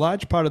a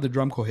large part of the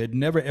drum corps had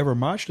never ever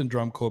marched in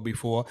drum corps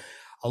before.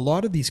 A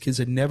lot of these kids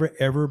had never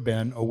ever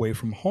been away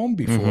from home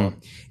before,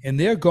 and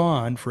they're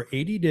gone for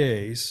 80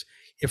 days.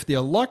 If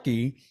they're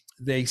lucky,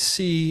 they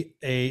see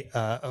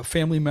a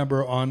family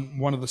member on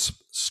one of the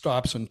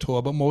stops on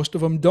tour, but most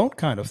of them don't,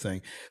 kind of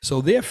thing.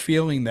 So they're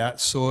feeling that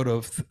sort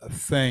of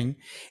thing.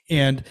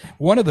 And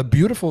one of the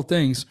beautiful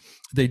things,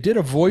 they did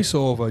a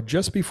voiceover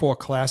just before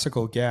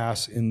Classical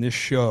Gas in this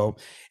show,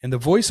 and the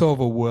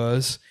voiceover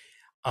was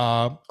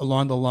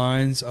along the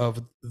lines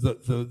of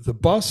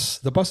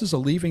the buses are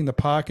leaving the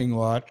parking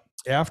lot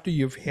after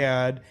you've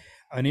had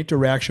an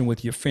interaction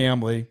with your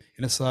family,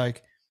 and it's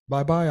like,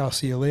 bye-bye, I'll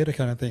see you later,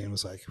 kind of thing. And it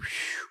was like,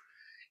 whew.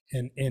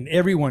 and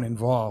everyone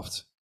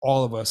involved,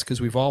 all of us,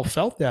 because we've all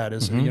felt that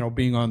as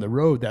being on the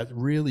road, that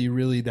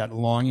really that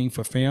longing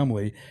for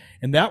family,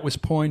 and that was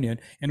poignant,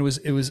 and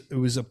it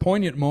was a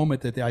poignant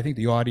moment that I think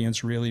the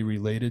audience really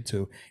related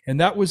to, and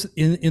that was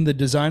in the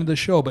design of the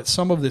show. But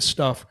some of this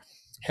stuff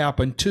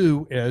happened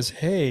too, as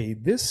hey,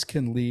 this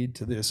can lead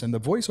to this, and the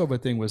voiceover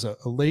thing was a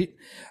late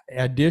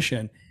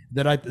addition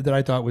that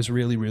I thought was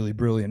really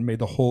brilliant, made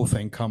the whole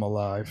thing come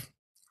alive.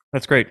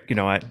 That's great.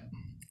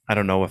 I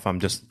don't know if I'm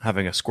just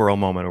having a squirrel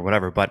moment or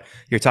whatever, but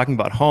you're talking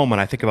about home,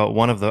 and I think about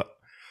one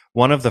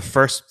of the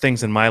first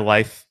things in my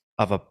life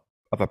of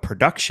a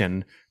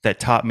production that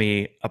taught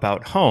me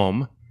about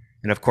home,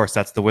 and of course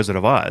that's The Wizard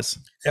of Oz.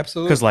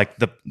 Absolutely. Because like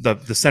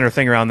the center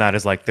thing around that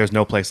is like there's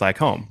no place like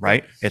home,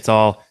 right? It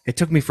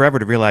took me forever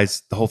to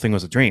realize the whole thing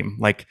was a dream.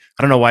 Like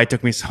I don't know why it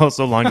took me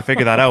so long to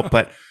figure that out,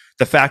 but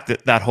the fact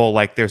that whole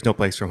like there's no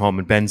place from home,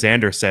 and Ben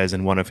Zander says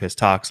in one of his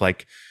talks,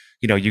 like,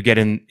 you get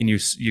in and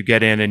you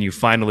get in and you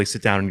finally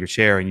sit down in your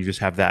chair and you just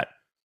have that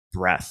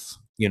breath,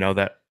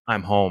 that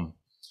I'm home.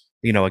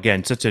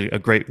 Again, such a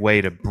great way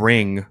to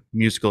bring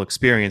musical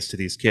experience to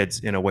these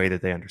kids in a way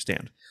that they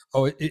understand.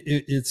 Oh,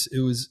 it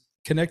was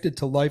connected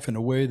to life in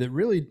a way that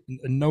really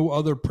no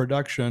other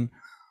production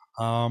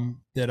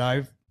that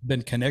I've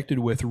been connected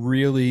with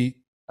really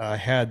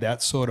had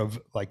that sort of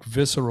like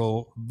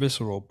visceral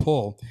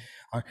pull.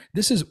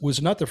 This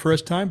was not the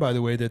first time, by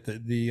the way, that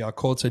the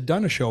Colts had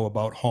done a show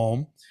about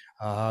home.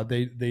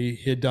 They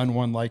had done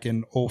one like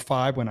in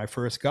 2005 when I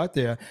first got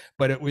there,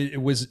 but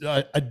it was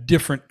a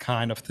different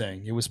kind of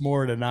thing. It was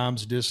more at an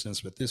arm's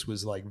distance, but this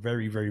was like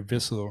very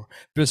visceral.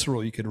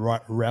 You could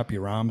wrap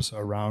your arms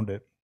around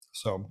it.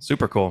 So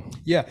super cool.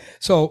 Yeah.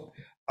 So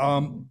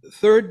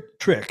third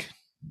trick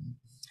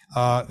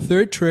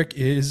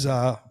is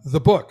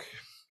the book,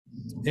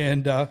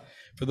 and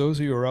for those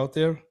of you who are out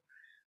there,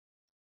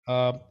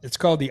 it's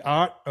called The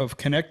Art of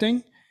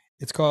Connecting.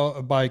 It's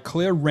called by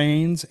Claire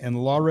Rains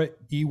and Laura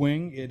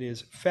Ewing. It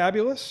is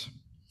fabulous.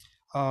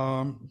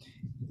 I'll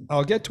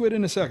get to it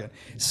in a second.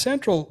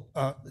 Central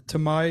to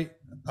my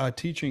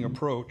teaching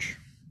approach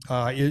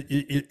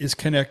is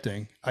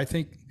connecting. I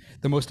think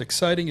the most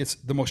exciting, it's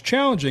the most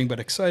challenging but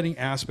exciting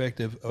aspect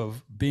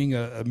of being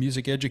a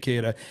music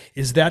educator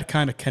is that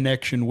kind of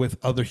connection with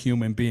other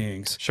human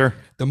beings. Sure.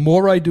 The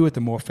more I do it,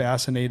 the more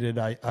fascinated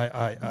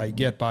I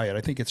get by it.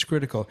 I think it's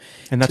critical.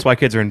 And that's why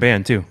kids are in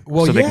band too,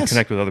 so they can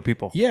connect with other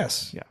people.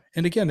 Yes. Yeah.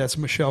 And again, that's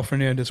Michelle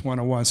Fernandez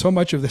 101. So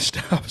much of this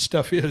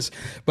stuff is,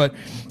 but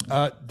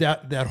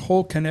that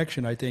whole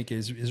connection, I think,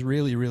 is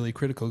really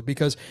critical,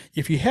 because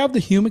if you have the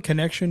human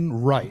connection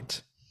right,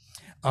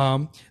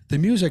 the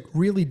music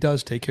really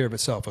does take care of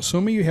itself,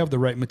 assuming you have the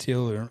right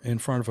material in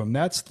front of them.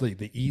 That's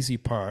the easy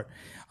part.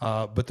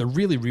 But the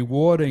really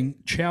rewarding,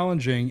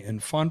 challenging,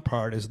 and fun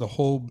part is the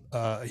whole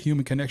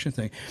human connection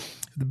thing.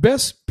 The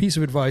best piece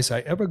of advice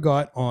I ever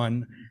got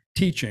on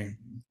teaching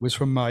was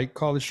from my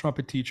college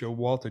trumpet teacher,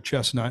 Walter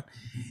Chestnut.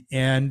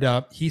 And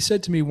he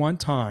said to me one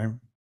time,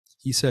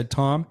 he said,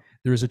 "Tom,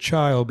 there is a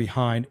child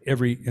behind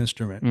every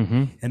instrument."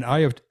 Mm-hmm. And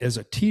I have, as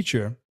a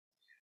teacher,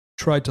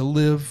 tried to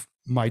live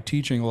my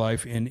teaching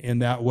life in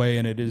that way,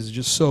 and it is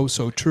just so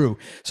true.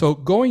 So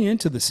going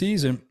into the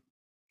season,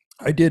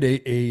 I did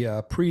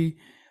a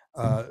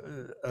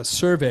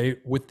survey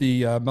with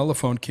the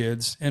Mellophone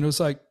kids, and it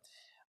was like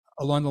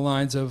along the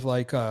lines of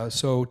like,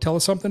 so tell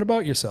us something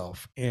about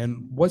yourself,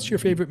 and what's your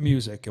favorite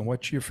music, and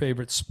what's your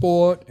favorite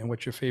sport, and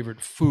what's your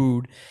favorite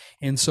food.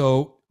 And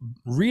so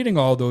reading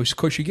all those, of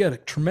course, you get a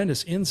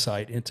tremendous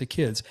insight into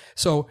kids.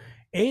 So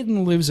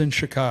Aiden lives in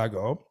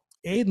Chicago.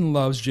 Aiden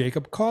loves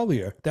Jacob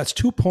Collier. That's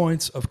 2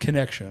 points of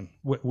connection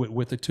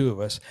with the two of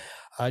us.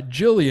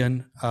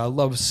 Jillian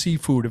loves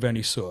seafood of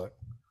any sort,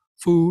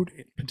 food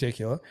in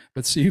particular,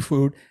 but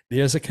seafood,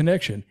 there's a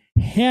connection.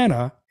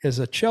 Hannah is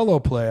a cello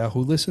player who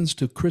listens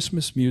to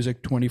Christmas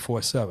music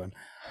 24/7.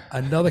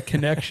 Another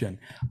connection.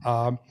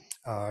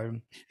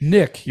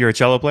 Nick. You're a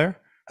cello player?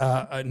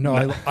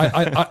 No,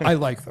 I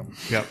like them.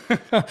 Yep.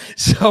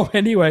 So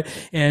anyway,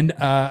 and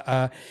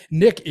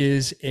Nick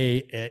is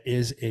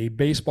a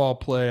baseball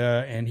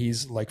player, and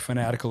he's like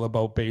fanatical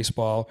about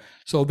baseball.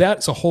 So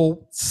that's a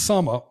whole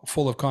summer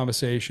full of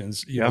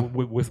conversations, you know,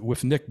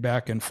 with Nick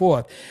back and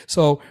forth.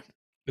 So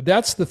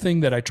that's the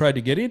thing that I tried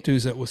to get into,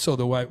 is that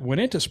I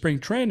went into spring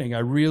training, I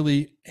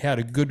really had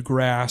a good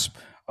grasp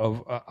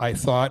of I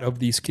thought of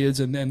these kids,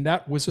 and then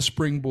that was a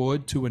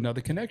springboard to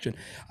another connection.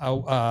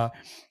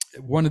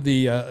 One of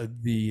the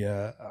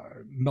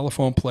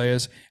mellophone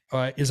players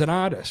is an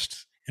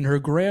artist, and her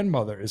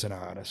grandmother is an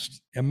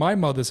artist, and my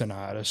mother's an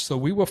artist. So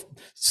we were,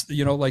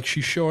 you know, like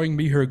she's showing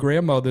me her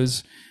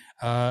grandmother's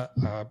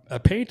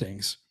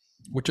paintings,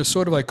 which is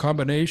sort of like a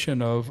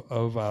combination of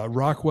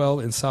Rockwell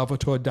and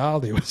Salvatore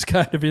Dali. It was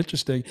kind of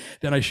interesting.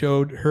 Then I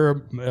showed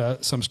her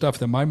some stuff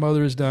that my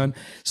mother has done.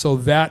 So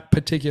that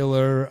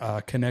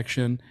particular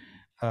connection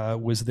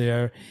was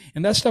there.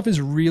 And that stuff is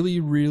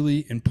really,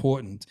 really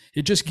important.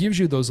 It just gives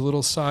you those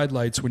little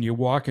sidelights when you're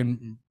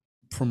walking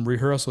from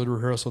rehearsal to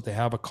rehearsal to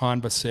have a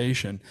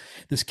conversation.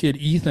 This kid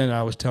Ethan,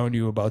 I was telling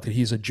you about, that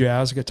he's a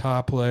jazz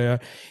guitar player,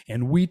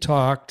 and we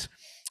talked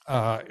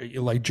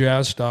like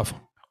jazz stuff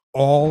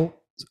all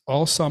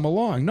summer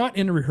long. Not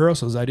in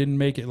rehearsals. I didn't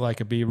make it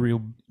like be a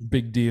real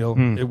big deal.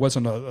 It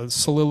wasn't a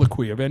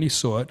soliloquy of any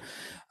sort,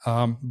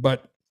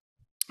 but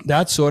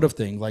that sort of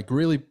thing like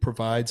really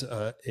provides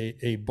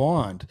a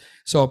bond.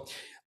 So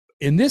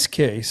in this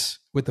case,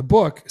 with the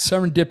book,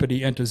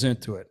 serendipity enters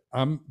into it.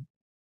 I'm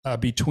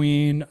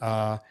between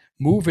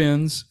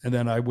move-ins, and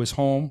then I was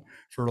home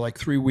for like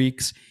 3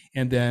 weeks,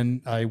 and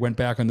then I went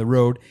back on the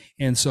road.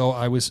 And so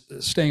I was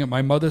staying at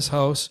my mother's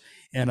house,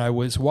 and I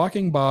was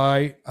walking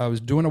by. I was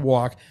doing a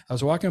walk. I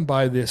was walking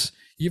by this.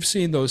 You've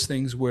seen those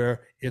things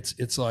where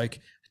it's like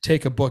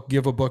take a book,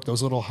 give a book.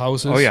 Those little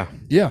houses. Oh yeah,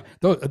 yeah.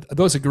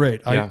 Those are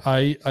great. Yeah.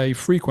 I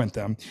frequent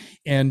them,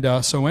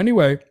 and so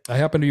anyway, I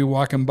happened to be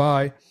walking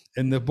by.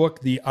 In the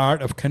book, The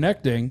Art of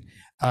Connecting,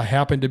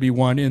 happened to be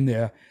one in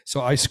there. So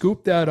I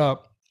scooped that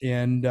up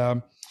and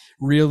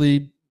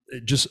really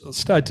just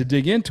started to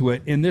dig into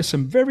it. And there's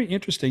some very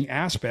interesting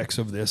aspects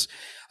of this.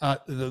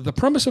 The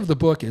premise of the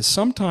book is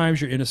sometimes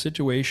you're in a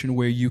situation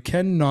where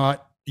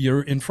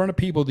you're in front of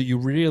people that you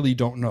really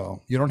don't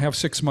know. You don't have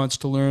 6 months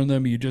to learn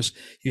them.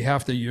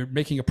 You're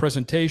making a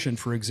presentation,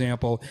 for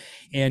example,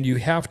 and you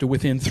have to,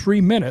 within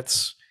 3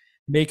 minutes,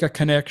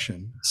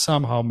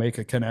 somehow make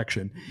a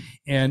connection.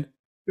 And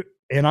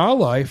in our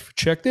life,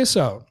 check this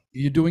out.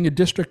 You're doing a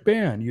district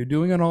band. You're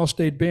doing an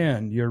all-state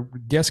band. You're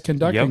guest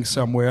conducting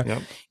somewhere.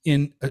 Yep.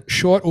 In a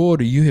short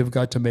order, you have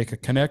got to make a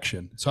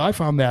connection. So I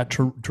found that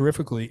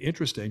terrifically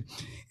interesting.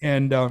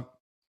 And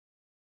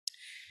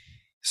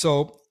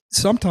so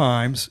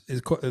sometimes,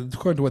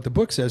 according to what the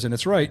book says, and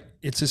it's right,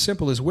 it's as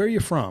simple as where you're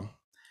from.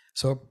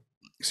 So,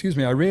 excuse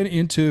me, I ran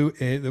into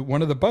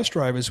one of the bus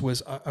drivers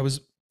I was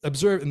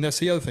observe, and that's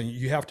the other thing.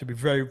 You have to be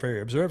very,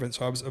 very observant.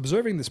 So I was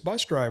observing this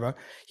bus driver.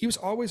 He was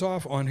always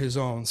off on his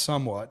own,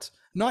 somewhat,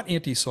 not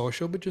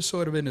antisocial, but just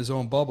sort of in his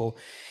own bubble.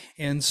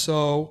 And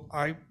so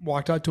I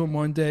walked out to him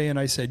one day and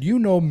I said, "You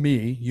know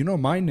me, you know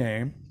my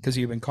name," because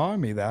he'd been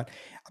calling me that,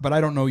 "but I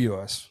don't know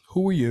yours.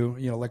 Who are you?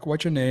 You know, like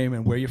what's your name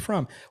and where you're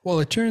from?" Well,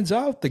 it turns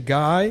out the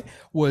guy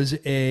was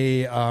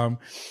a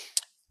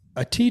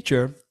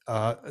teacher,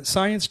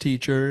 science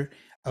teacher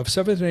of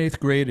 7th and 8th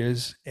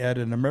graders at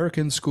an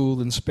American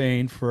school in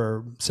Spain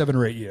for 7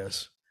 or 8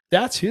 years.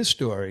 That's his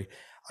story.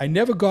 I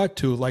never got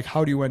to, like,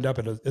 how do you end up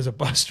as a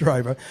bus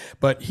driver?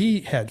 But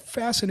he had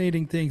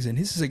fascinating things, and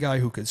this is a guy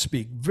who could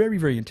speak very,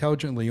 very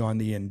intelligently on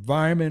the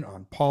environment,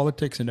 on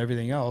politics, and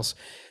everything else,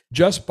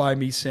 just by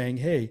me saying,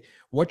 "Hey,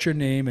 what's your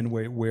name and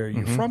where are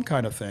you from,"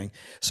 kind of thing.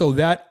 So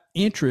that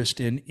interest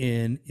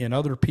in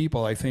other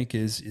people, I think,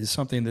 is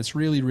something that's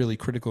really, really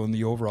critical in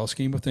the overall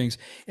scheme of things.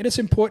 And it's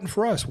important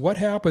for us. What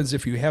happens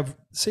if you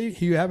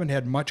haven't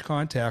had much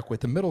contact with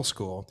the middle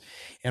school,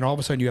 and all of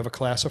a sudden you have a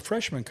class of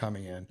freshmen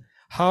coming in?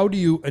 How do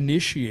you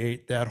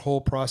initiate that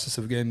whole process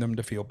of getting them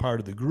to feel part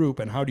of the group,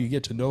 and how do you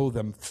get to know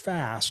them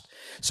fast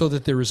so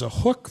that there is a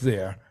hook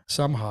there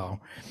somehow?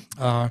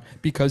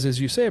 Because,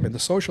 as you say, I mean, the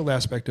social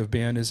aspect of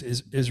band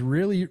is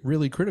really,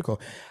 really critical.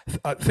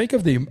 Think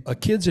of the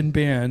kids in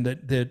band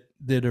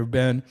that have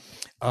been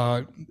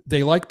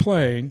they like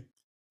playing,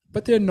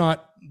 but they're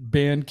not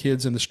band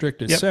kids in the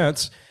strictest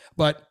sense.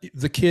 But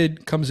the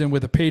kid comes in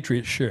with a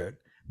Patriot shirt.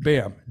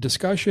 Bam,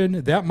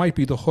 discussion. That might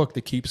be the hook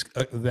that keeps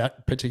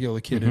that particular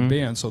kid in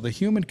band. So the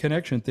human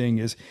connection thing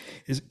is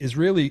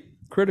really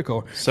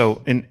critical.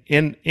 So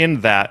in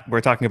that, we're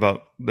talking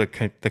about the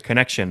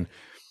connection.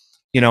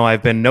 You know,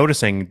 I've been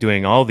noticing,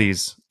 doing all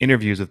these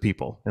interviews with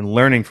people and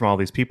learning from all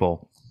these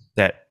people,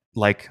 that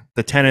like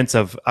the tenets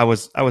of, I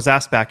was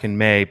asked back in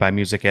May by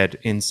Music Ed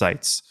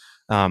Insights.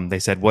 They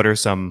said, what are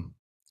some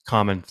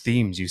common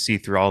themes you see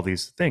through all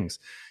these things?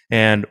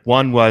 And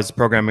one was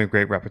programming a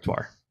great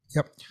repertoire.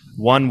 Yep.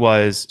 One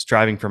was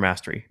striving for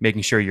mastery,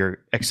 making sure you're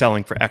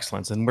excelling for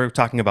excellence. And we're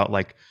talking about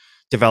like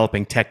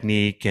developing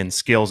technique and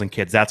skills in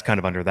kids. That's kind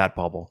of under that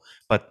bubble.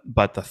 But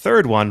the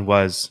third one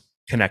was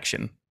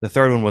connection. The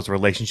third one was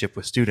relationship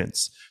with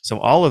students. So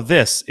all of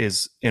this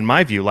is, in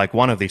my view, like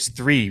one of these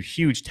 3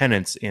 huge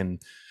tenets in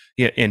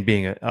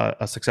being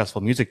a successful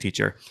music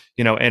teacher.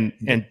 You know,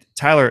 and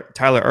Tyler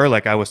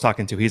Ehrlich, I was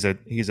talking to, he's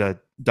a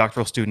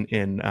doctoral student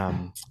in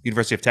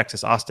University of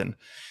Texas, Austin,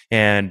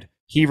 and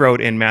he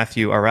wrote in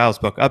Matthew Arau's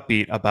book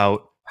Upbeat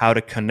about how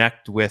to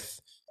connect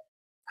with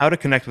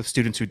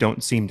students who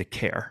don't seem to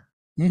care,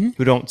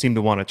 who don't seem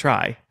to want to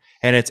try.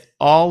 And it's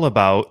all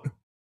about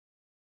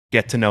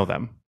get to know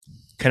them,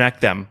 connect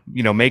them,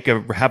 you know,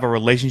 have a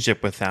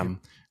relationship with them.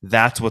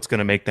 That's what's going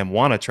to make them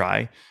want to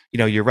try. You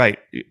know, you're right.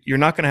 You're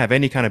not going to have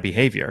any kind of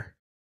behavior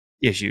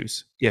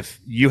issues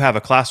if you have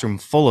a classroom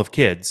full of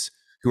kids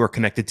who are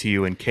connected to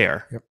you and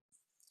care. Yep.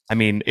 I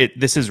mean,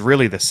 this is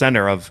really the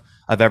center of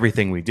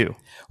everything we do.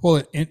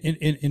 Well,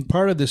 in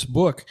part of this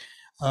book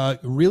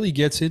really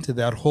gets into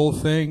that whole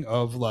thing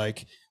of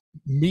like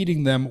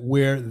meeting them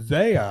where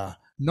they are,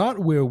 not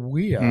where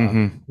we are.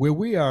 Hmm. Where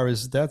we are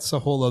is that's a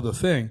whole other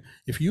thing.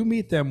 If you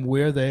meet them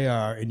where they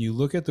are and you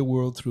look at the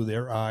world through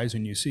their eyes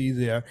and you see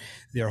their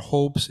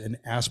hopes and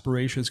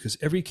aspirations, because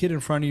every kid in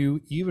front of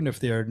you, even if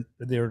they're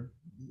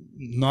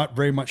not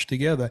very much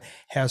together,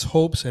 has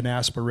hopes and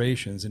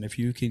aspirations. And if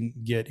you can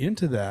get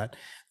into that,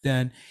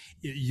 then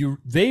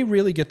they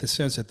really get the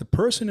sense that the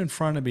person in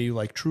front of me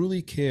like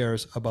truly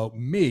cares about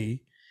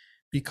me,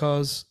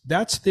 because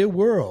that's their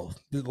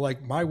world.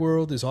 Like my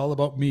world is all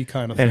about me,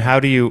 kind of And thing. how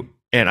do you,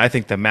 and I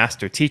think the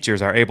master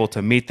teachers are able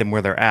to meet them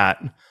where they're at,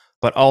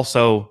 but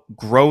also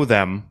grow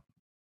them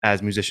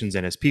as musicians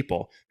and as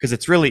people. Because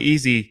it's really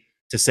easy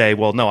to say,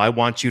 well, no, I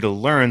want you to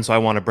learn, so I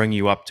want to bring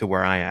you up to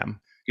where I am.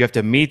 You have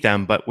to meet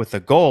them, but with the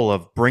goal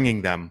of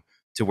bringing them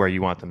to where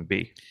you want them to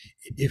be.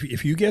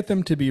 If you get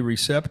them to be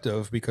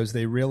receptive because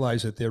they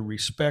realize that they're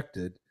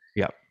respected,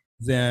 Yeah.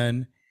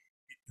 then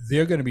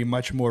they're going to be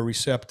much more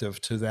receptive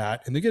to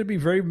that, and they're going to be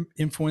very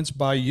influenced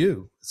by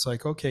you. It's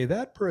like, okay,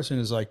 that person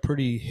is like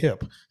pretty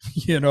hip,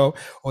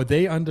 or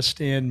they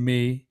understand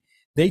me,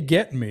 they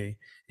get me.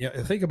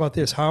 Yeah, think about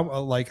this: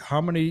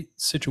 how many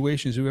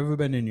situations have you ever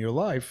been in your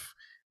life?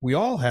 We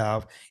all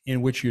have,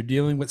 in which you're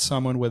dealing with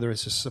someone, whether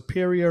it's a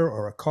superior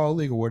or a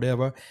colleague or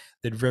whatever,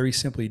 that very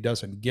simply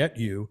doesn't get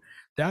you.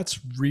 That's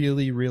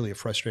really, really a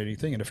frustrating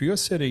thing. And if you're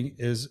sitting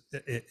is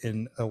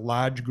in a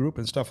large group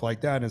and stuff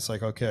like that, and it's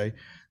like, okay,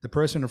 the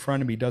person in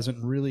front of me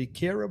doesn't really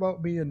care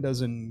about me and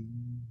doesn't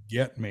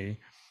get me,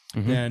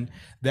 Hmm. then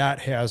that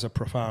has a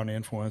profound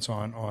influence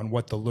on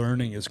what the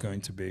learning is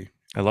going to be.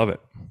 I love it.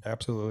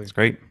 Absolutely. It's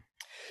great.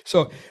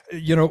 So,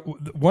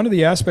 one of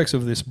the aspects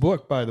of this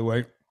book, by the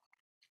way,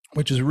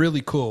 which is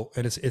really cool,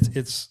 and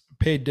it's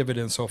paid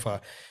dividends so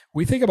far.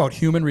 We think about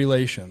human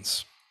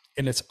relations,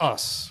 and it's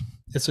us.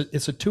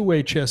 It's a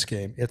two-way chess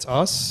game. It's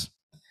us,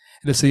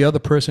 and it's the other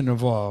person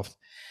involved.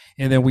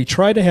 And then we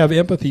try to have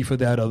empathy for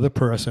that other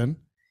person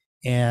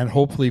and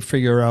hopefully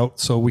figure out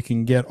so we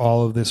can get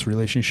all of this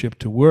relationship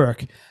to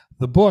work.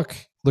 The book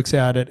looks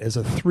at it as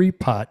a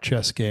three-part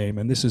chess game,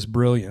 and this is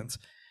brilliant.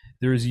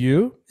 There's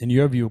you and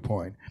your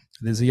viewpoint.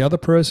 There's the other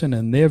person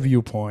and their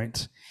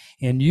viewpoint.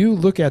 And you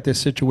look at this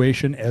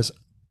situation as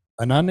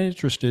an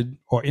uninterested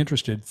or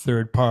interested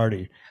third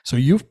party. So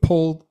you've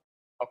pulled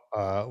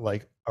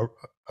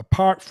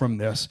apart from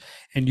this,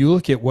 and you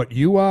look at what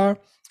you are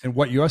and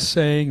what you're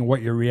saying and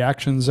what your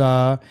reactions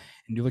are,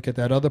 and you look at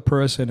that other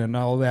person and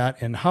all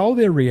that and how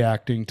they're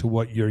reacting to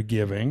what you're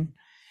giving.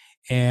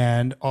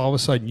 And all of a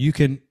sudden you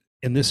can,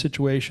 in this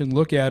situation,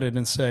 look at it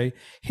and say,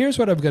 here's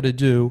what I've got to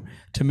do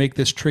to make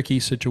this tricky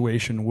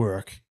situation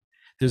work.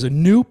 There's a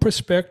new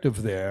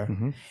perspective there.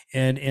 Hmm.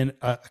 And in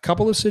a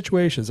couple of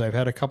situations, I've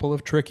had a couple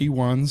of tricky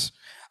ones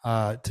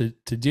to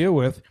deal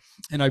with,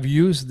 and I've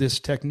used this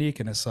technique,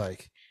 and it's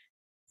like,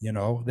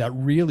 that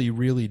really,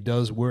 really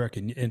does work.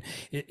 And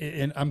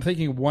I'm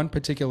thinking of one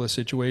particular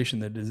situation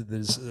that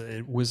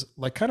it was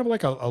like kind of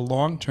like a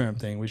long-term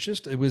thing.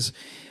 It was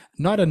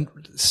not a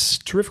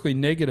terrifically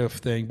negative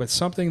thing, but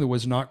something that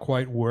was not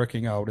quite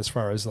working out as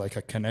far as like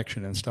a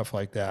connection and stuff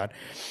like that.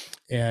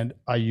 And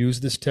I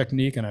used this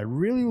technique, and I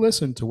really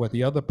listened to what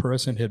the other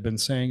person had been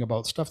saying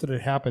about stuff that had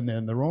happened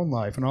in their own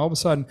life. And all of a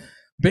sudden,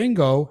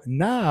 bingo,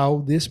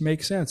 now this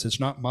makes sense. It's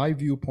not my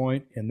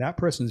viewpoint and that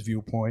person's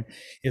viewpoint.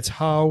 It's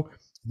how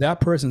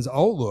that person's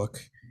outlook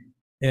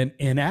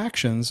and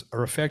actions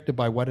are affected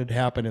by what had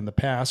happened in the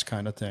past,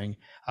 kind of thing.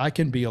 I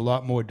can be a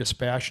lot more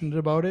dispassionate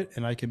about it,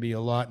 and I can be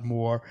a lot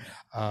more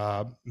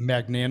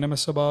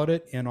magnanimous about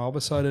it. And all of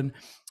a sudden,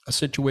 a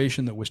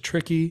situation that was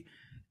tricky,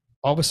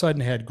 all of a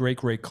sudden had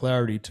great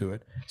clarity to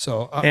it.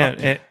 So,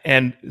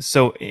 And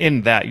so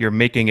in that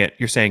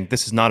you're saying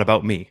this is not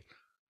about me.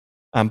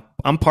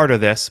 I'm part of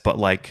this, but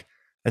like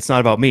it's not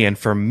about me. And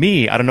for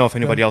me, I don't know if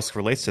anybody else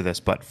relates to this,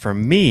 but for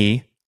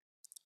me,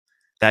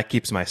 that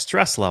keeps my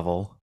stress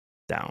level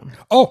down.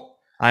 oh,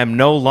 I'm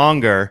no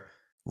longer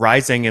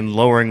rising and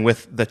lowering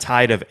with the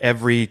tide of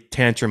every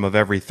tantrum of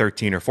every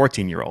 13 or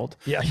 14-year-old.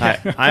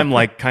 yeah. I'm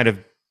like kind of,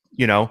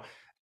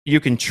 you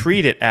can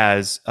treat it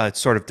as a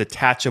sort of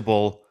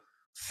detachable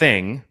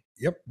thing.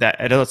 Yep. That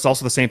it's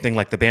also the same thing.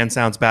 Like the band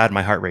sounds bad,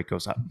 my heart rate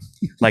goes up.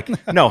 Like,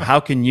 no, how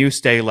can you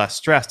stay less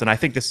stressed? And I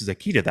think this is a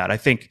key to that. I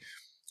think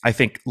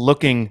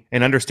looking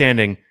and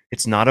understanding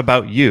it's not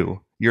about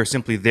you. You're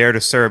simply there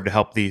to serve to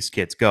help these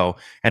kids go.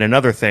 And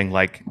another thing,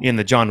 like in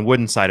the John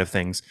Wooden side of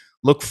things,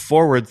 look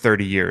forward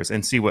 30 years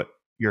and see what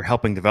you're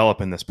helping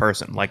develop in this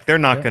person. Like they're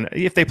not going to,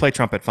 if they play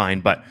trumpet, fine,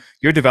 but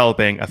you're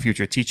developing a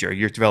future teacher,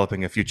 you're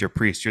developing a future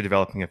priest, you're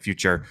developing a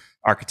future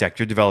architect,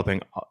 you're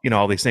developing,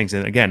 all these things.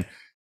 And again,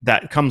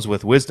 that comes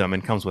with wisdom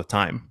and comes with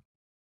time.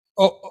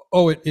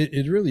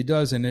 It really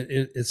does, and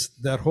it's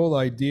that whole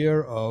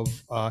idea of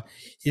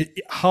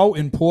how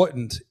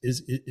important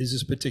is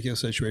this particular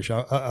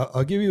situation.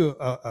 I'll give you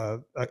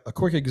a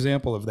quick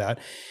example of that,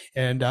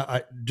 and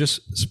I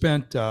just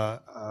spent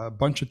a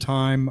bunch of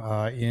time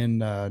in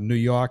New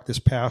York this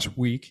past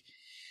week,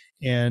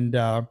 and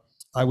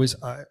I was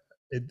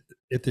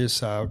at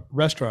this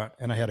restaurant,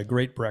 and I had a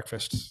great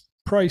breakfast.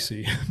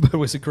 pricey, but it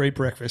was a great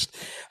breakfast.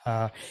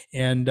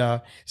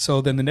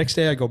 So then the next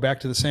day I go back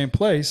to the same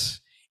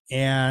place,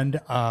 and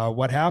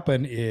what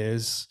happened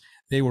is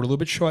they were a little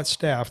bit short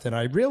staffed, and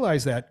I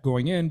realized that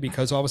going in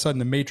because all of a sudden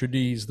the maitre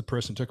d's, the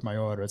person took my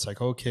order. It's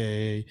like,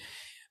 okay,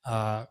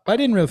 but I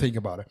didn't really think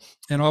about it.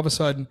 And all of a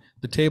sudden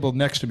the table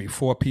next to me,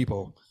 4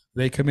 people,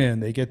 they come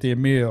in, they get their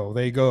meal,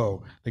 they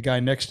go. The guy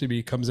next to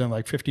me comes in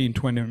like 15,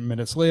 20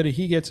 minutes later.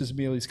 He gets his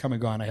meal, he's come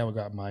and gone. I haven't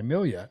got my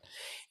meal yet.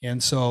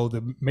 And so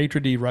the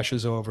maitre d'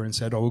 rushes over and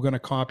said, oh, we're going to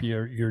copy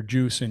your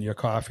juice and your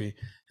coffee.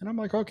 And I'm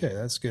like, okay,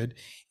 that's good.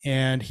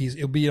 And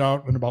it'll be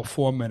out in about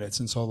 4 minutes.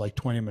 And so like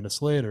 20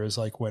 minutes later is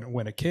like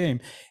when it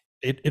came,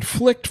 it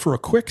flicked for a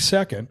quick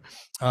second,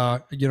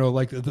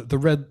 like the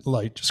red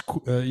light, just,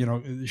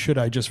 should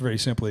I just very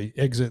simply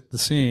exit the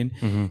scene?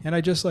 Mm-hmm. And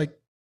I just like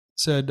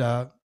said,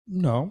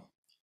 no,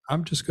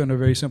 I'm just going to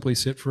very simply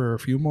sit for a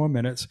few more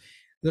minutes.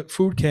 The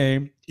food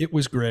came, it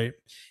was great.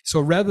 So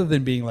rather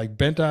than being like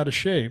bent out of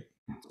shape,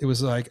 it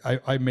was like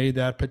I made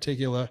that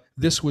particular,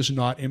 this was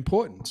not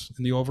important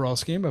in the overall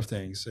scheme of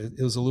things.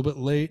 It was a little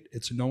bit late.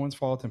 It's no one's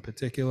fault in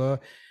particular.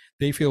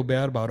 They feel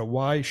bad about it.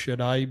 Why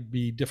should I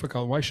be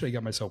difficult? Why should I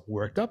get myself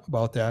worked up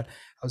about that?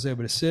 I was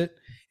able to sit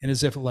and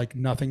as if like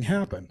nothing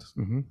happened.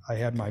 Mm-hmm. I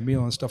had my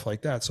meal and stuff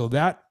like that. So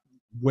that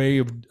way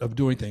of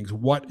doing things,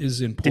 what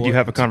is important. Did you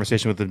have a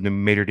conversation with the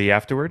maitre d'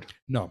 afterward?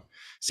 No.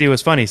 See, it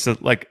was funny. So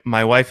like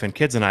my wife and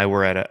kids and I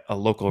were at a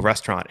local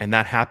restaurant, and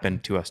that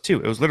happened to us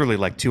too. It was literally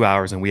like 2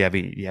 hours and you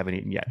haven't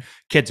eaten yet.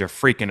 Kids are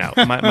freaking out.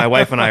 My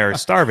wife and I are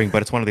starving,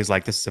 but it's one of these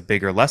like, this is a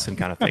bigger lesson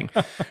kind of thing.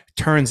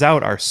 Turns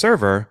out our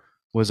server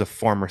was a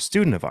former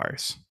student of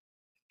ours,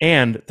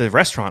 and the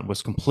restaurant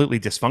was completely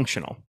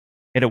dysfunctional.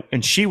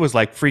 And she was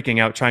like freaking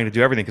out, trying to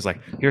do everything. Cause like,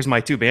 here's my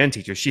 2 band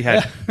teachers. She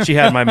had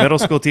my middle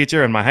school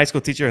teacher and my high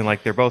school teacher. And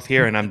like, they're both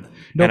here, and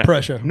no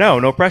pressure.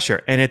 No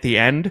pressure. And at the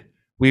end,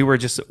 we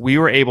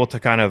were able to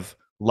kind of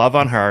love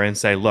on her and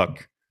say,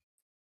 look,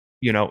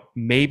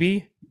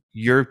 maybe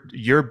you're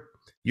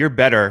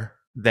better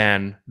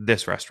than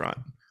this restaurant.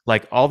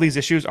 Like, all these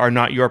issues are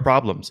not your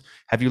problems.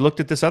 Have you looked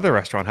at this other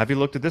restaurant? Have you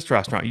looked at this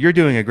restaurant? You're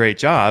doing a great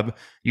job.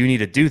 You need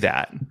to do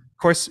that. Of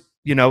course,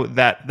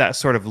 that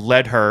sort of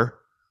led her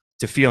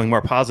to feeling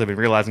more positive and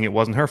realizing it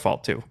wasn't her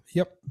fault too.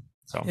 Yep.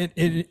 So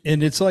and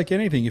it's like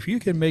anything. If you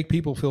can make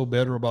people feel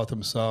better about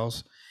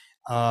themselves,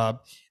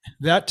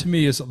 that to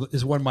me is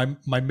one of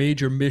my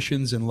major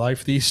missions in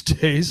life these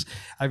days.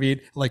 I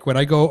mean, like when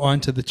I go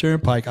onto the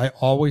turnpike, I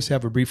always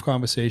have a brief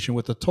conversation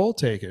with the toll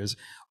takers.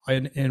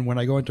 And when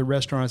I go into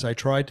restaurants, I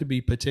try to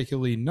be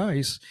particularly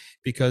nice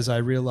because I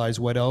realize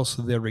what else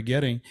they're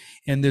getting.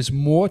 And there's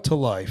more to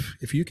life.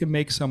 If you can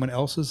make someone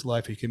else's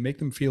life, you can make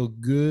them feel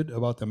good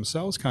about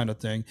themselves kind of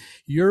thing,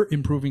 you're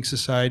improving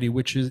society,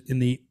 which is in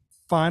the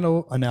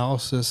final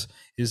analysis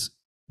is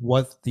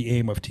what the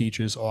aim of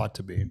teachers ought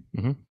to be.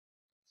 Mm-hmm.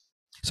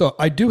 So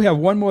I do have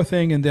one more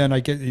thing, and then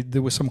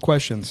there was some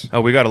questions. Oh,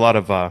 we got a lot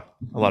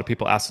of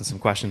people asking some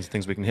questions,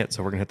 things we can hit,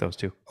 so we're gonna hit those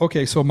too.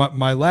 Okay, so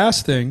my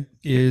last thing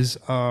is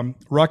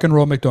rock and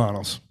roll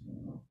McDonald's.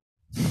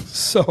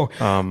 So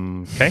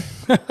okay,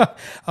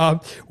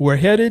 we're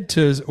headed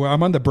to. Well,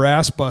 I'm on the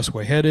brass bus.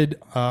 We're headed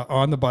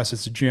on the bus.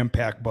 It's a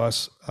jam-packed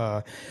bus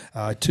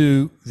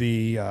to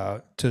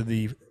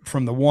the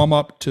from the warm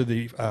up to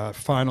the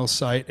final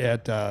site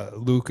at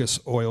Lucas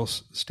Oil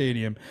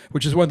Stadium,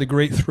 which is one of the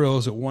great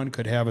thrills that one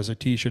could have as a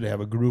teacher, to have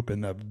a group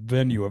in the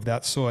venue of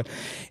that sort.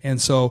 And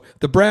so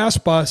the brass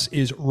bus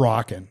is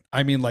rocking.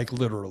 I mean, like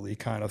literally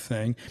kind of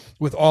thing,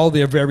 with all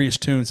their various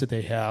tunes that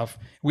they have.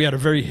 We had a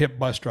very hip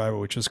bus driver,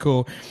 which was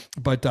cool,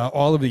 but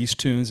all of these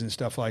tunes and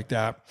stuff like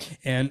that.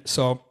 And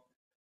so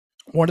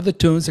one of the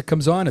tunes that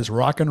comes on is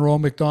Rock and Roll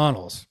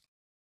McDonald's.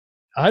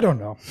 I don't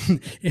know.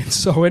 And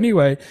so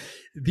anyway,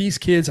 these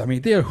kids, I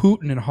mean, they're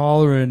hooting and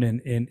hollering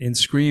and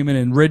screaming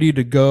and ready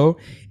to go.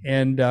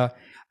 And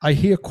I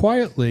hear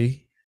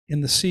quietly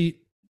in the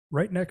seat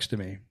right next to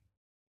me,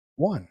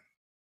 1,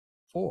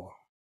 4,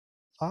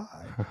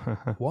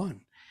 5,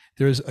 1.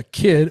 There's a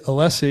kid,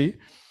 Alessi,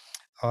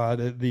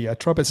 the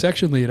trumpet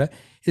section leader,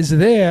 is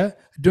there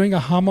doing a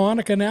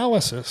harmonic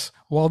analysis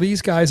while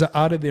these guys are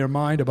out of their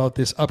mind about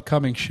this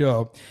upcoming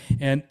show.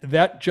 And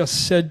that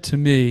just said to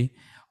me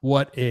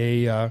what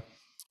a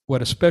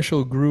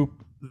special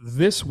group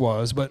this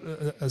was, but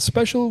a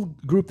special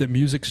group that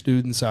music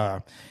students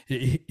are.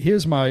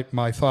 Here's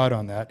my thought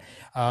on that.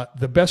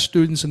 The best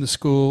students in the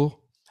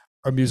school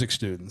are music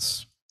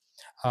students.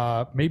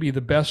 Maybe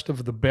the best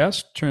of the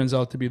best turns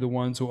out to be the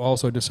ones who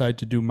also decide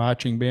to do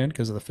marching band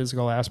because of the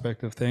physical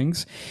aspect of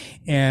things.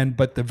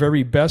 But the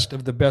very best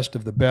of the best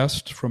of the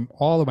best from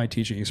all of my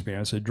teaching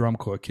experience are drum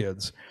corps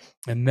kids.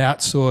 And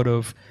that sort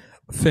of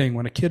thing,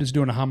 when a kid is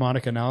doing a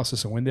harmonic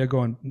analysis and when they're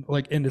going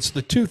like, and it's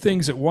the two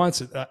things at once,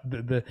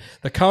 the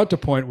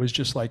counterpoint was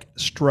just like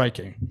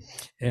striking.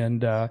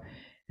 And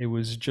it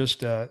was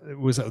just it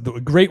was a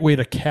great way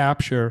to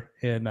capture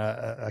and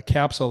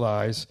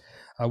capsulize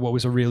what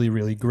was a really,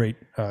 really great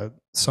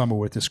summer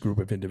with this group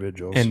of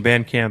individuals. And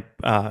band camp,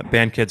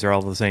 band kids are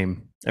all the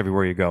same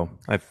everywhere you go.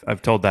 I've been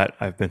told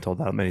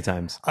that many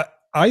times.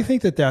 I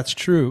think that that's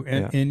true.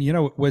 Yeah. And you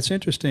know, what's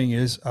interesting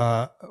is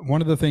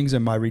one of the things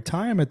in my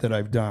retirement that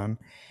I've done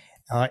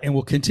and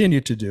will continue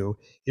to do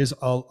is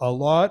a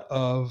lot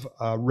of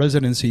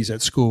residencies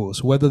at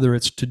schools, whether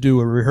it's to do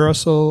a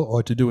rehearsal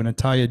or to do an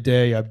entire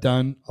day. I've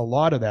done a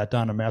lot of that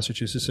down in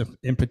Massachusetts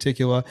in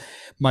particular.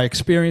 My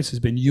experience has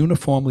been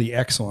uniformly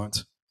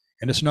excellent.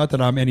 And it's not that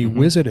I'm any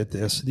wizard at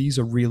this. These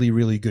are really,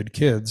 really good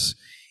kids.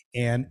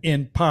 And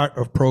in part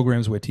of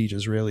programs where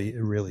teachers really,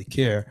 really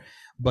care.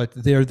 But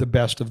they're the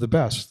best of the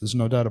best. There's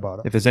no doubt about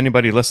it. If there's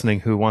anybody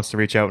listening who wants to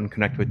reach out and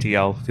connect with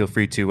TL, feel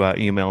free to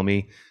email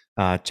me,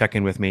 check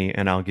in with me,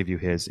 and I'll give you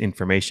his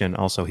information.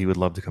 Also, he would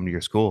love to come to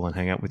your school and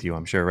hang out with you,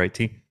 I'm sure, right,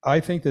 T?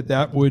 I think that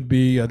that would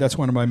be, that's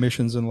one of my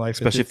missions in life.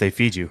 Especially if they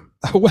feed you.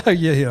 Well,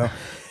 yeah, you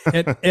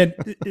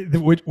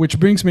know. Which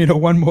brings me to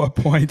one more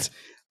point,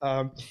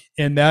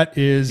 and that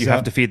is... You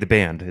have to feed the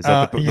band. Is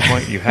that the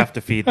point? You have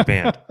to feed the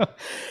band.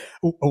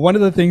 One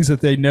of the things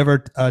that they never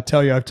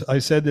tell you, I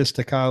said this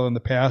to Kyle in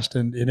the past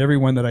and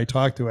everyone that I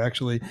talk to,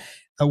 actually,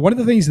 one of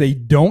the things they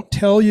don't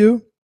tell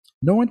you,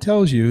 no one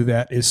tells you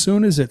that as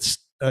soon as it's,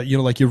 you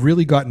know, like you've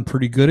really gotten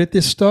pretty good at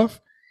this stuff,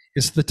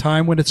 it's the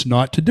time when it's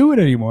not to do it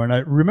anymore. And I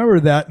remember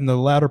that in the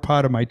latter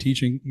part of my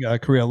teaching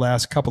career,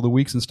 last couple of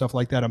weeks and stuff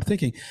like that. I'm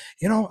thinking,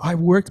 you know, I've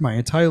worked my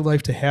entire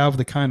life to have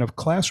the kind of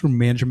classroom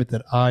management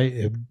that I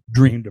have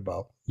dreamed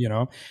about, you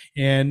know,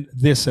 and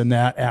this and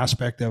that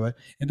aspect of it.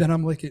 And then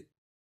I'm like,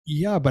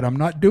 yeah, but I'm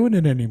not doing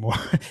it anymore.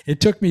 It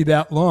took me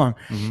that long.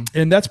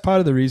 And that's part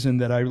of the reason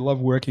that I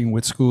love working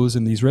with schools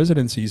in these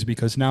residencies,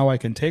 because now I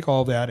can take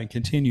all that and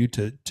continue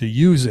to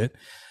use it,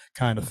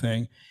 kind of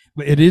thing.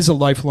 It is a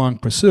lifelong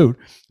pursuit,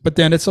 but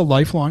then it's a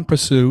lifelong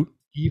pursuit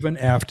even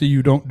after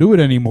you don't do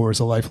it anymore. Is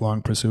a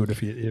lifelong pursuit,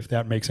 if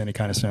that makes any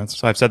kind of sense.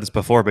 So I've said this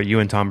before, but you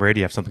and Tom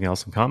Brady have something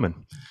else in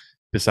common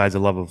besides the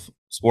love of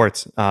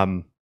sports.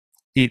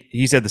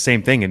 He said the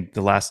same thing in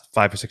the last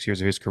 5 or 6 years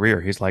of his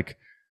career. He's like,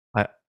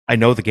 I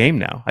know the game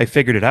now. I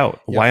figured it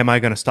out. Yep. Why am I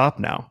going to stop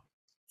now?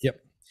 Yep.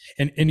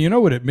 And you know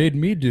what it made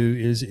me do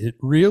is it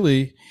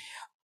really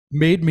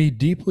made me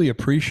deeply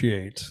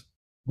appreciate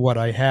what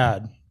I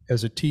had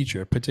as a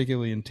teacher,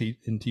 particularly in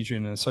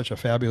teaching in such a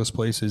fabulous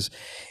place as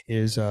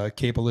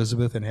Cape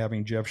Elizabeth, and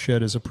having Jeff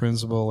Shedd as a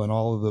principal, and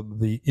all of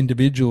the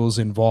individuals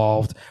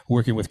involved,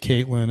 working with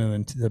Caitlin,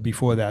 and then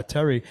before that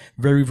Terry.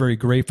 Very, very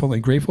grateful,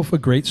 and grateful for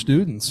great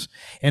students.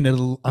 And it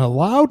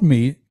allowed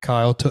me,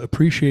 Kyle, to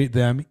appreciate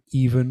them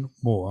even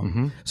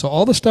more. So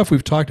all the stuff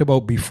we've talked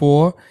about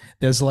before,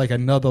 there's like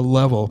another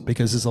level,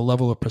 because there's a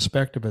level of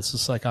perspective. It's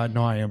just like, I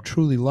know I am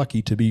truly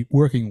lucky to be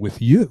working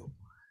with you.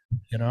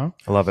 You know,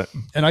 I love it.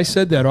 And I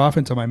said that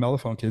often to my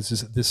Mellophone kids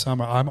this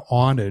summer. I'm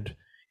honored.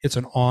 It's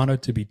an honor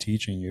to be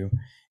teaching you.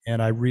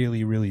 And I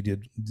really, really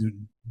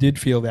did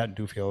feel that, and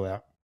do feel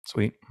that.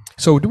 Sweet.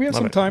 So do we have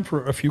some time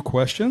for a few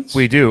questions?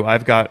 We do.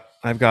 I've got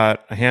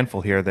a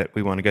handful here that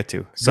we want to get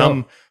to.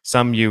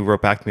 Some you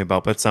wrote back to me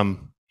about, but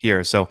some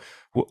here. So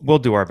we'll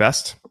do our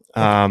best.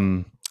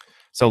 Okay.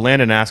 So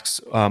Landon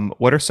asks,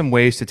 what are some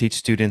ways to teach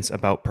students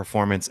about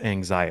performance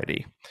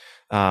anxiety?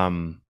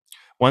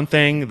 One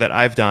thing that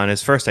I've done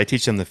is, first, I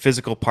teach them the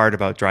physical part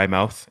about dry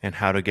mouth and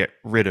how to get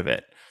rid of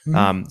it.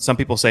 Some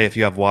people say if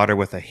you have water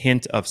with a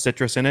hint of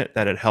citrus in it,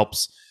 that it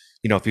helps,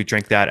 you know, if you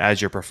drink that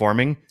as you're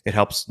performing, it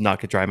helps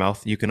not get dry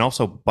mouth. You can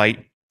also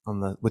bite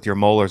with your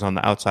molars on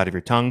the outside of your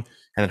tongue,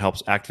 and it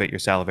helps activate your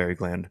salivary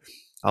gland.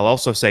 I'll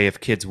also say if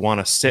kids want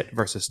to sit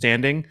versus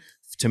standing,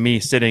 to me,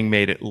 sitting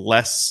made it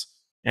less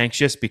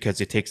anxious because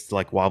it takes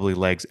like wobbly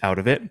legs out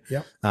of it.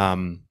 Yep.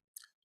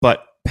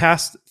 But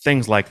past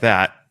things like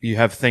that, you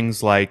have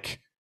things like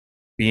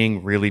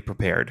being really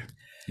prepared.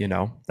 You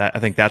know, that I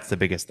think that's the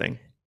biggest thing.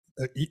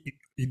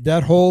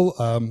 That whole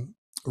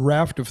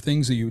raft of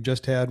things that you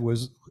just had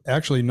was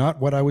actually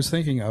not what I was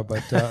thinking of,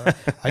 but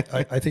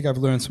I think I've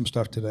learned some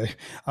stuff today.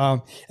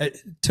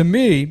 To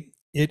me,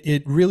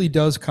 it really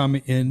does come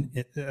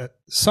in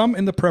some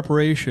in the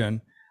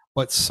preparation,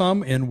 but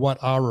some in what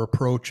our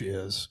approach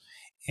is.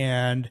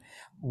 And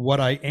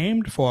what I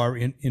aimed for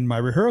in my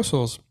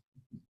rehearsals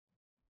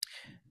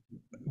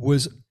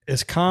was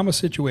as calm a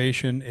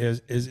situation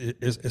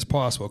as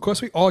possible. Of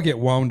course, we all get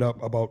wound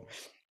up about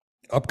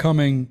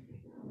upcoming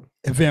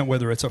event,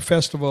 whether it's a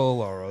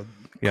festival or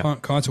a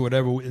concert,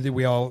 whatever.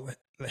 We all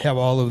have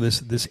all of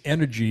this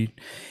energy,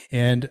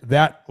 and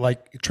that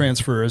like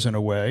transfers in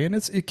a way, and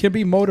it can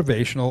be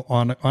motivational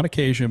on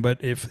occasion.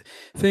 But if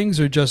things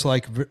are just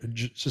like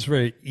just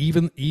very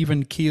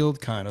even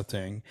keeled kind of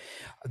thing,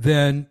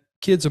 then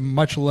kids are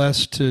much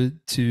less to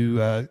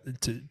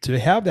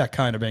have that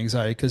kind of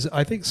anxiety, because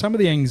I think some of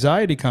the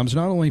anxiety comes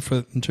not only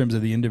in terms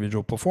of the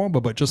individual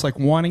performer, but just like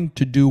wanting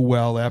to do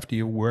well after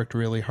you've worked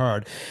really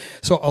hard.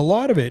 So a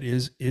lot of it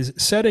is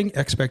setting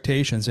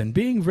expectations and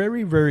being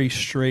very, very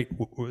straight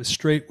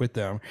with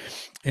them.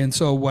 And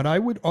so what I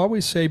would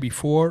always say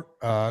before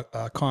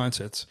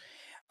concerts,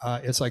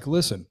 it's like,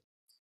 listen,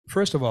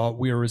 first of all,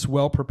 we are as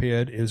well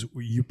prepared as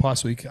you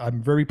possibly can.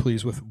 I'm very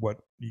pleased with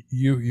what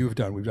you've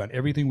done. We've done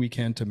everything we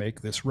can to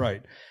make this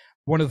right.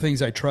 one of the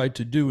things I tried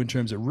to do in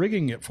terms of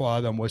rigging it for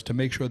them was to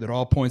make sure that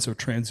all points of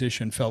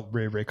transition felt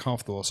very, very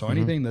comfortable. So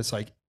anything that's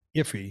like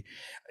iffy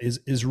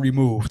is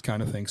removed,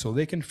 kind of thing. So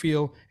they can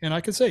feel, and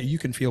I can say you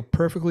can feel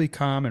perfectly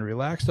calm and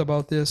relaxed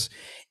about this.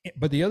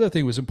 But the other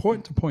thing was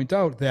important to point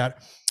out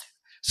that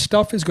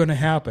stuff is going to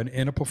happen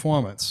in a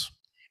performance,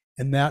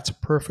 and that's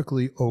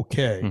perfectly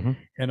okay.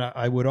 And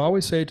I would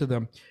always say to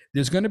them,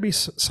 there's going to be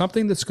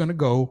something that's going to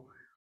go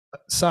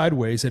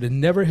sideways that it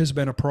never has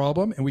been a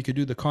problem, and we could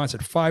do the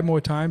concert 5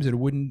 more times and it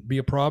wouldn't be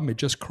a problem. It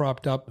just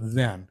cropped up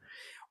then.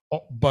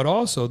 But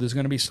also there's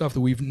going to be stuff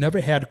that we've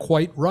never had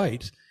quite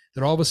right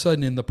that all of a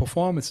sudden in the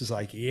performance is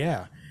like,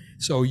 yeah.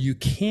 So you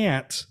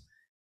can't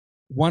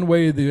one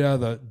way or the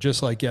other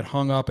just like get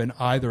hung up in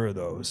either of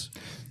those.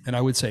 And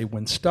I would say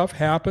when stuff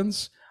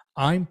happens,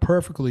 I'm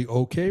perfectly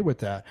okay with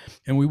that.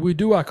 And we would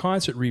do our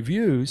concert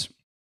reviews,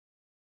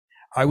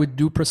 I would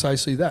do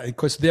precisely that,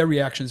 because their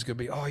reaction is going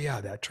to be, oh yeah,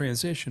 that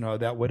transition or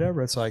that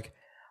whatever. It's like,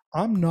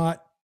 I'm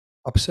not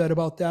upset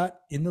about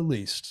that in the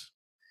least.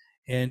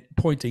 And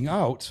pointing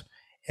out,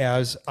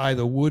 as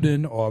either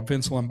Wooden or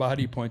Vince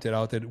Lombardi pointed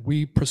out, that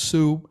we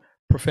pursue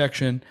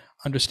perfection,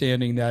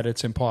 understanding that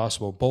it's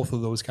impossible. Both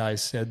of those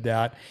guys said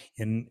that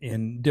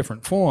in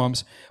different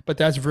forms, but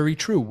that's very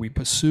true. We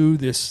pursue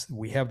this,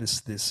 we have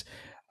this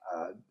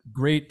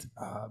great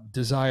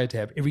desire to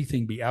have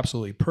everything be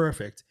absolutely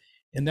perfect.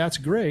 And that's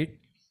great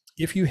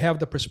if you have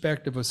the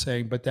perspective of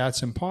saying, but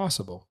that's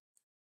impossible.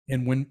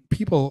 And when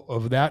people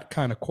of that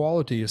kind of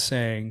quality is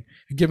saying,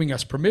 giving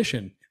us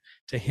permission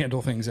to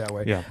handle things that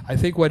way, Yeah. I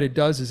think what it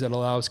does is it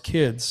allows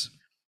kids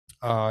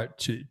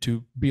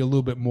to be a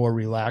little bit more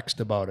relaxed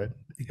about it,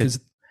 because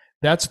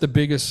that's the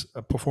biggest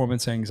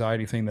performance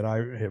anxiety thing that I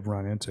have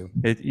run into.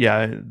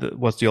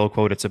 What's the old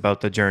quote? It's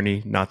about the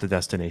journey, not the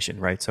destination,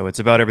 right? So it's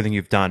about everything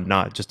you've done,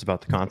 not just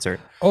about the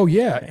concert. Oh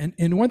yeah,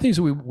 and one of the things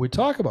we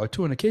talk about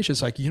too on occasion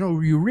is like,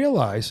 you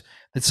realize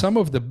that some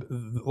of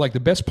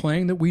the best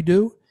playing that we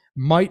do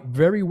might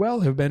very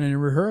well have been in a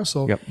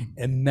rehearsal,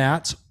 and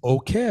that's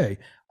okay.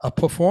 A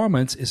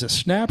performance is a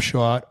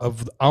snapshot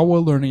of our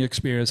learning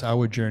experience,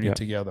 our journey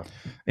together.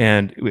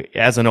 And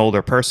as an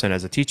older person,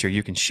 as a teacher,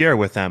 you can share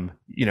with them,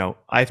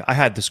 I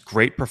had this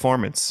great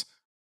performance,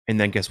 and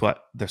then guess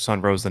what? The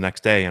sun rose the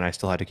next day and I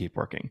still had to keep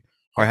working.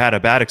 Or I had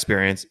a bad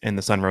experience and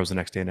the sun rose the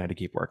next day and I had to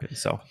keep working.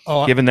 So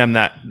giving them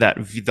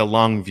the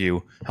long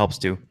view helps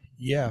too.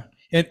 Yeah.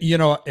 And,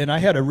 and I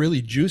had a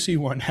really juicy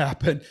one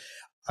happen.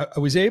 I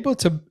was able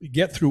to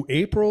get through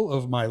April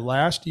of my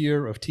last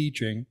year of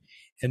teaching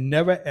and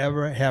never,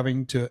 ever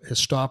having to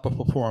stop a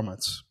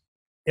performance,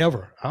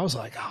 ever. I was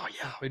like, oh,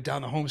 yeah, we're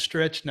down the home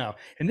stretch now.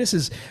 And this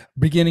is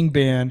beginning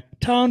band,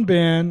 town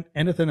band,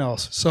 anything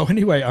else. So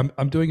anyway,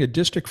 I'm doing a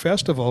district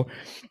festival,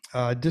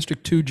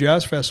 District 2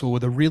 Jazz Festival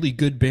with a really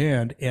good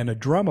band and a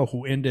drummer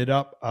who ended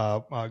up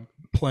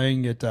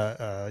playing at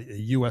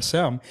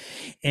USM.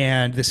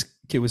 And this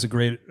kid was a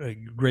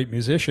great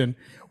musician.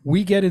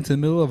 We get into the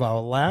middle of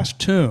our last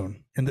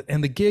tune, and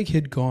the gig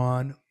had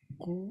gone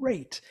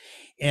great.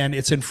 And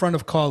it's in front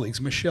of colleagues.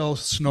 Michelle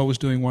Snow was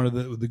doing one of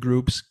the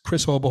groups.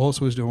 Chris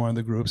Oberholz was doing one of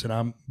the groups, and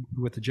I'm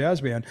with the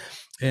jazz band.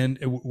 And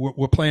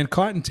we're playing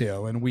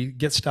Cottontail, and we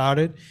get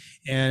started,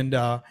 and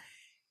all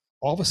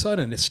of a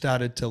sudden it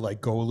started to like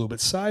go a little bit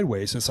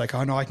sideways. And it's like,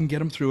 oh no, I can get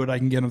them through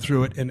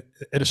it. And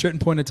at a certain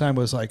point in time,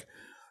 I was like,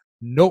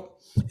 nope.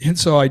 And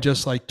so I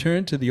just like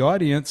turned to the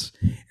audience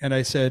and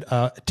I said,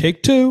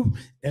 take 2.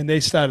 And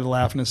they started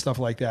laughing and stuff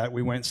like that.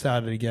 We went and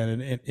started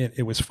again, and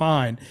it was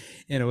fine.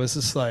 And it was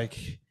just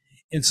like,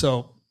 and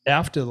so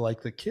after,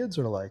 like, the kids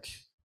are like,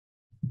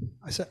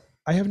 I said,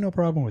 I have no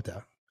problem with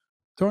that.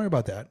 Don't worry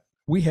about that.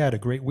 We had a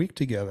great week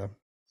together.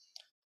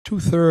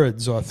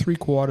 2/3 or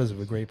 3/4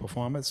 of a great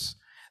performance.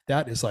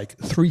 That is like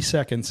 3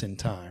 seconds in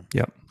time.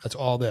 Yep. That's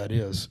all that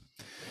is.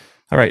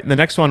 All right. The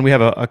next one, we have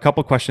a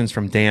couple questions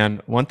from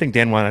Dan. One thing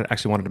Dan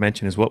actually wanted to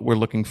mention is what we're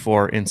looking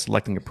for in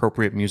selecting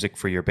appropriate music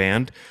for your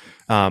band.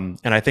 And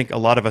I think a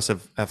lot of us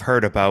have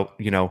heard about,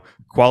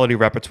 quality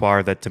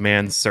repertoire that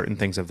demands certain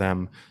things of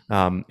them,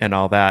 and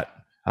all that,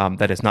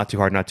 that is not too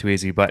hard, not too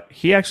easy. But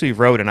he actually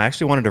wrote, and I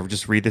actually wanted to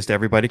just read this to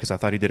everybody because I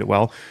thought he did it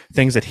well,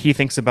 things that he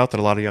thinks about that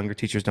a lot of younger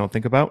teachers don't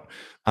think about.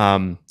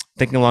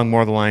 Thinking along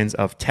more of the lines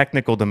of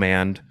technical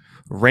demand,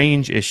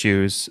 range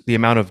issues, the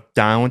amount of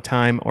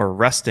downtime or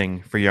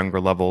resting for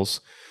younger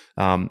levels,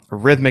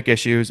 rhythmic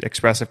issues,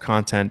 expressive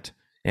content,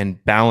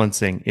 and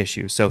balancing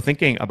issues. So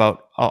thinking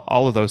about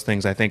all of those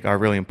things, I think, are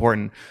really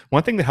important.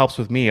 One thing that helps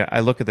with me, I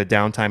look at the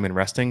downtime and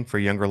resting for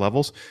younger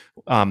levels.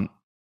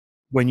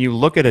 When you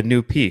look at a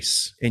new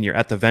piece and you're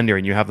at the vendor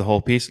and you have the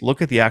whole piece,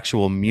 look at the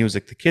actual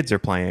music the kids are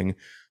playing.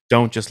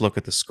 Don't just look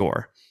at the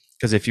score.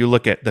 Because if you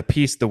look at the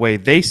piece the way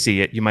they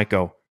see it, you might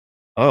go,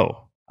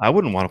 oh, I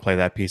wouldn't want to play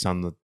that piece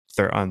on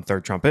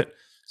third trumpet.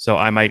 So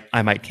I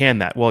might can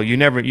that. Well, you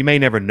may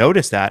never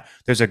notice that.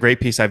 There's a great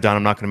piece I've done.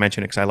 I'm not going to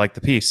mention it because I like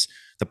the piece.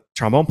 The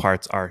trombone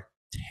parts are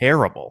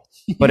terrible,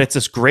 but it's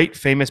this great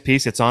famous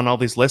piece. It's on all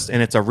these lists,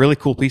 and it's a really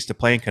cool piece to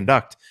play and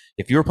conduct.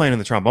 If you were playing in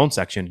the trombone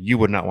section, you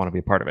would not want to be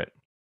a part of it.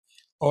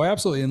 Oh,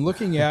 absolutely. And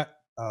looking at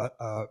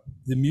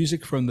the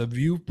music from the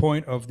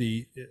viewpoint of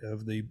the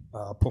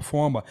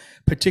performer,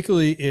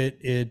 particularly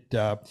at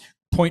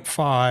point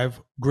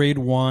 0.5, grade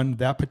 1,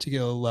 that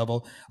particular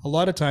level. A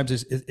lot of times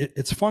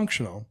it's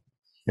functional,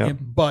 Yep.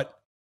 but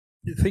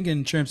think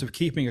in terms of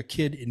keeping a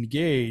kid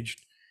engaged.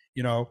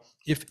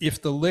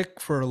 If the lick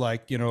for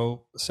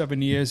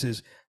 7 years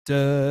is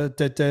da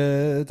da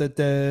da da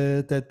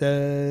da da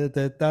da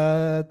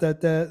da da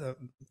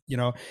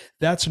da,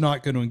 that's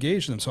not going to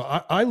engage them. So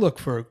I look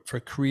for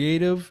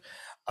creative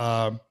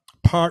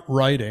part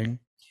writing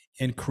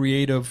and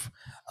creative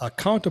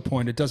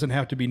counterpoint. It doesn't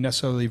have to be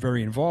necessarily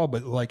very involved,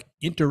 but like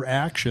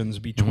interactions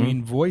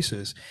between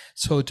voices.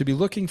 So to be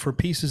looking for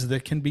pieces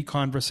that can be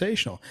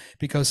conversational,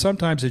 because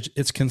sometimes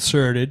it's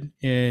concerted,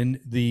 and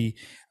the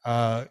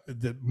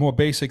more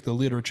basic the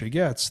literature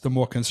gets, the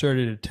more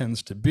concerted it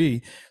tends to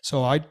be.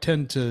 So I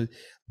tend to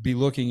be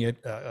looking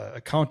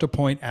at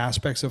counterpoint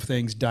aspects of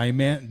things,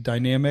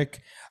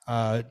 dynamic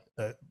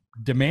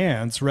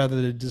demands, rather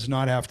than it does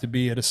not have to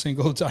be at a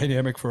single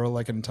dynamic for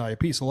like an entire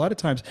piece. A lot of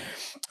times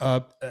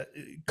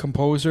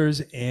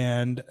composers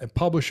and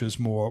publishers,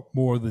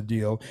 more the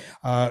deal,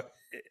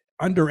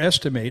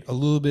 underestimate a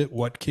little bit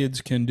what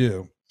kids can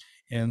do.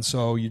 And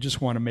so you just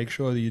want to make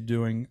sure that you're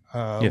doing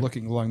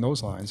looking along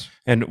those lines.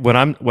 And when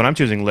I'm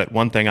choosing lit,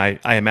 one thing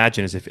I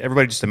imagine is if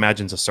everybody just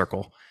imagines a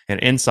circle, and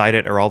inside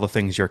it are all the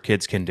things your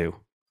kids can do.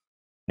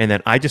 And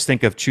then I just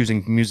think of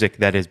choosing music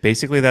that is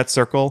basically that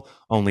circle,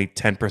 only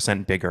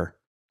 10% bigger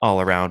all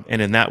around.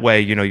 And in that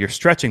way, you're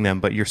stretching them,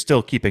 but you're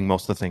still keeping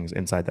most of the things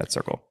inside that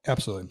circle.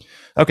 Absolutely.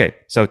 Okay,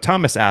 so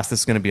Thomas asked,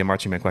 this is going to be a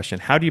marching band question.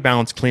 How do you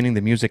balance cleaning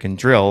the music and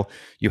drill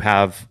you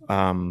have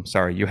on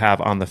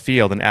the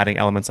field and adding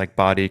elements like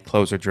body,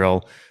 closer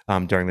drill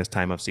during this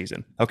time of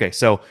season? Okay,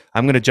 so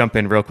I'm going to jump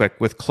in real quick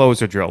with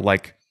closer drill.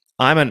 Like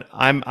I'm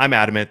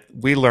adamant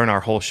we learn our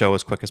whole show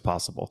as quick as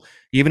possible.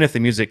 Even if the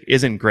music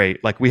isn't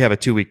great, like we have a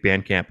 2-week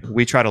band camp,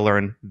 we try to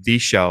learn the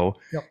show.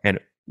 Yep. And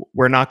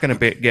we're not going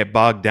to get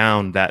bogged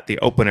down that the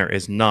opener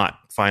is not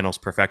finals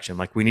perfection.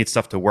 Like we need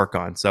stuff to work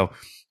on. So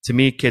to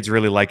me, kids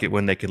really like it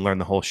when they can learn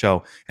the whole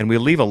show. And we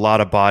leave a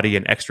lot of body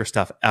and extra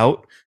stuff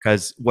out,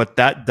 because what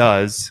that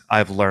does,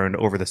 I've learned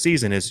over the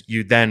season, is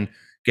you then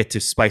get to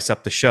spice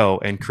up the show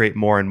and create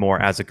more and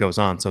more as it goes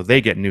on. So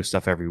they get new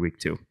stuff every week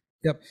too.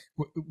 Yep.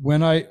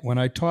 When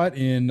I taught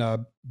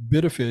in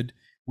Biddeford,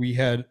 we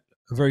had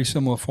a very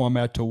similar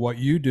format to what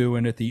you do.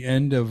 And at the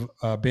end of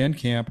band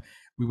camp,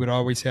 we would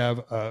always have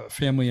a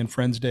family and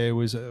friends day. It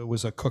was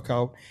a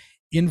cookout.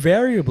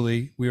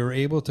 Invariably, we were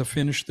able to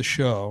finish the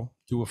show,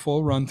 do a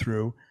full run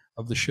through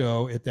of the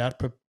show at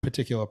that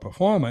particular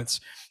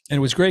performance. And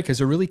it was great because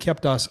it really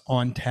kept us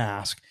on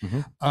task.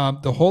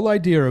 The whole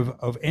idea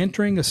of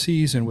entering a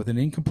season with an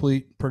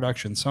incomplete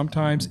production,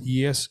 sometimes,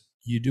 yes,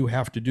 you do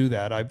have to do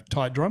that. I've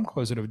taught drum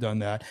corps that have done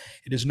that.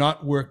 It does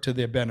not work to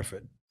their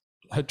benefit.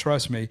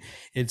 Trust me,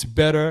 it's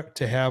better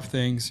to have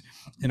things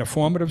in a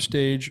formative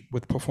stage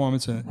with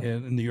performance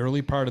in the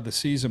early part of the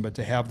season, but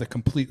to have the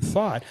complete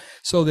thought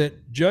so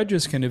that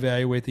judges can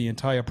evaluate the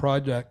entire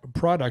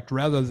product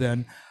rather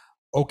than,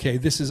 okay,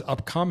 this is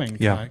upcoming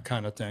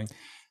kind of thing.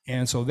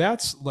 And so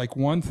that's like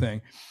one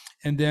thing.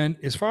 And then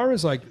as far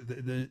as like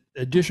the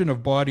addition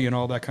of body and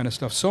all that kind of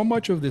stuff, so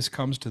much of this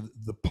comes to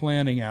the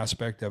planning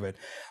aspect of it.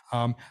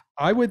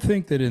 I would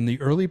think that in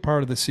the early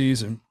part of the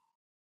season,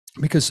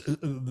 because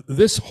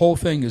this whole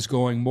thing is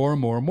going more and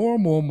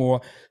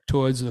more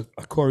towards a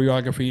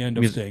choreography end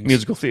of things.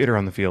 Musical theater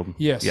on the field.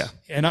 Yes. Yeah.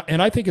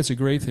 And I think it's a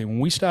great thing. When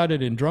we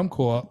started in drum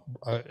corps,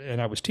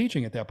 and I was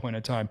teaching at that point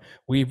in time,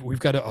 we've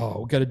got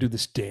to do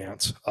this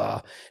dance.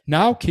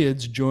 Now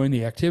kids join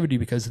the activity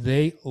because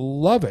they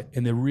love it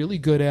and they're really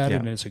good at it,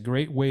 and it's a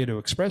great way to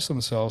express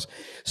themselves.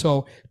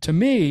 So to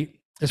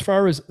me, as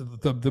far as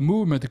the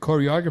movement, the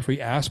choreography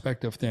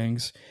aspect of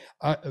things,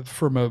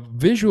 from a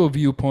visual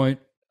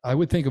viewpoint, I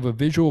would think of a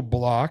visual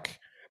block,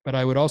 but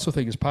I would also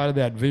think as part of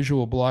that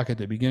visual block at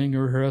the beginning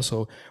of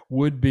rehearsal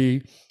would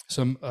be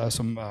some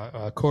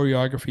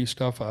choreography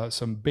stuff,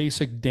 some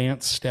basic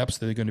dance steps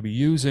that they're going to be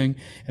using,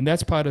 and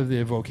that's part of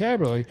their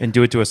vocabulary. And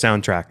do it to a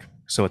soundtrack,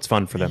 so it's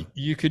fun for them.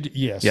 You could,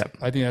 yes. Yep.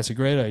 I think that's a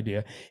great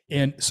idea.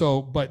 And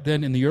so, but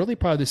then in the early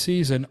part of the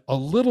season, a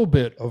little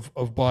bit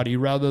of body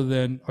rather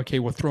than, okay,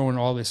 we're throwing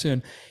all this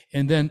in,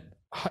 and then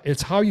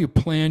it's how you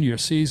plan your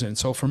season.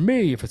 So for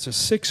me, if it's a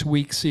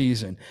 6-week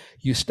season,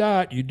 you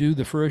do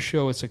the first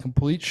show, it's a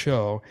complete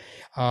show,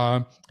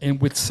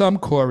 and with some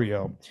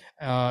choreo,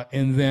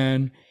 and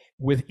then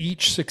with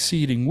each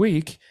succeeding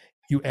week,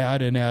 you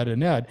add and add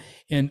and add.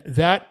 And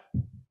that,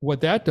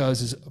 what that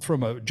does is,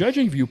 from a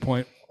judging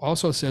viewpoint,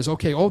 also says,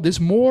 okay,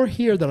 there's more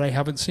here that I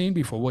haven't seen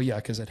before. Well, yeah,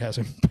 because it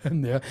hasn't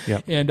been there.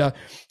 Yep. And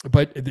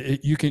but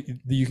you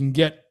can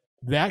get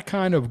that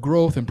kind of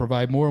growth and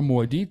provide more and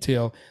more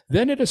detail.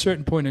 Then at a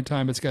certain point in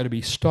time, it's got to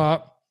be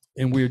stopped,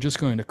 and we're just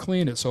going to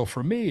clean it. So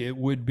for me, it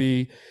would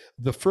be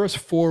the first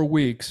 4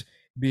 weeks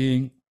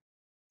being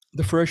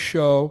the first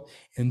show,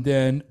 and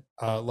then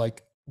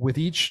like with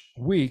each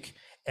week,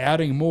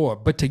 adding more.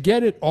 But to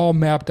get it all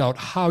mapped out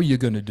how you're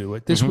going to do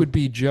it, this would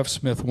be Jeff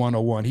Smith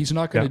 101. He's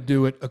not going to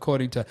do it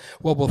according to,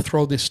 well, we'll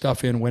throw this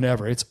stuff in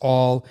whenever. It's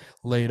all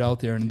laid out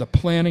there. And the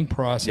planning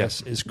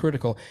process is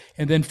critical.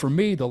 And then for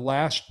me, the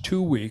last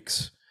 2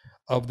 weeks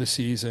of the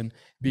season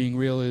being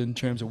really in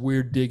terms of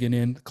we're digging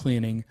in,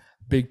 cleaning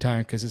big time,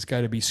 because it's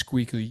got to be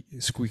squeaky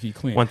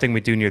clean. One thing we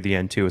do near the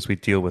end too is we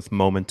deal with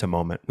moment to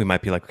moment. We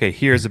might be like, okay,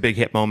 here's a big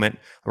hit moment.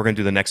 We're going to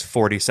do the next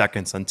 40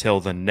 seconds until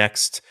the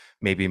next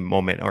maybe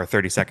moment, or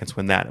 30 seconds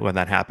when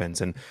that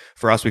happens. And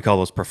for us, we call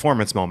those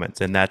performance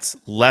moments. And that's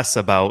less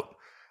about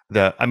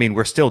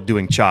we're still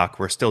doing chalk,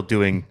 we're still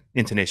doing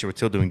intonation, we're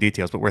still doing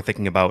details, but we're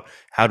thinking about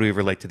how do we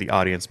relate to the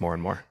audience more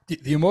and more.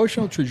 The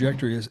emotional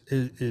trajectory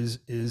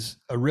is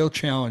a real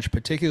challenge,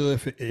 particularly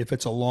if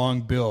it's a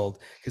long build,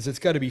 because it's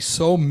got to be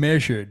so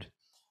measured.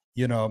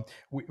 You know,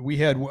 we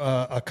had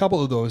a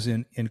couple of those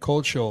in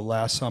Cold Show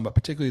last summer,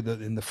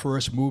 particularly in the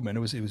first movement.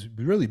 It was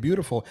really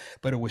beautiful,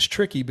 but it was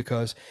tricky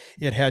because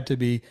it had to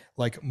be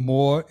like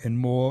more and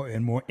more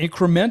and more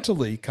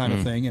incrementally kind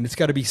of thing, and it's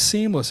got to be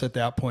seamless at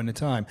that point in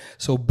time.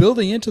 So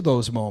building into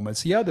those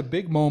moments, the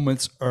big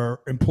moments are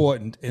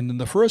important, and in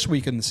the first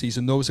week in the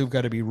season, those have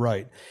got to be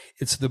right.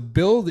 It's the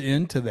build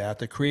into that,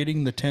 the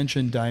creating the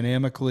tension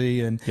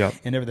dynamically and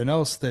everything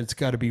else, that it's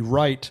got to be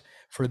right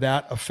for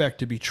that effect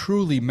to be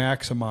truly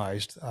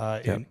maximized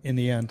in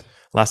the end.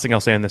 Last thing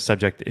I'll say on this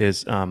subject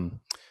is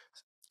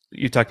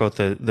you talked about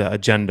the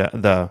agenda,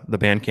 the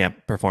band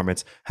camp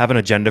performance. Have an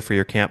agenda for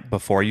your camp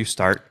before you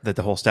start that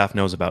the whole staff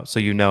knows about. So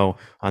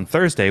on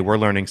Thursday, we're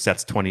learning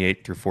sets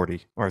 28 through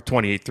 40 or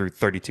 28 through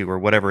 32 or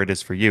whatever it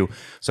is for you.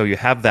 So you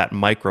have that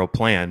micro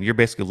plan. You're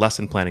basically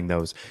lesson planning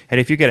those. And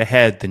if you get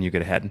ahead, then you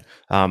get ahead.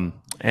 And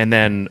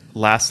then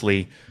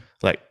lastly,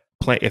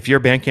 if your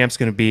band camp's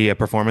going to be a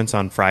performance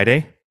on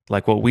Friday,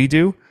 like what we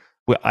do,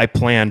 I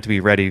plan to be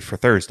ready for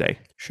Thursday.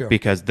 Sure.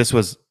 Because this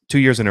was 2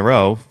 years in a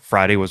row,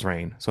 Friday was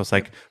rain. So it's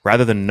like,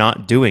 rather than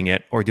not doing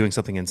it or doing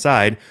something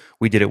inside,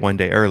 we did it one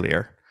day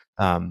earlier,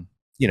 and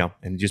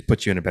just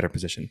put you in a better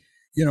position.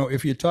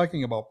 If you're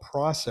talking about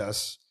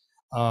process,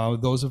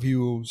 those of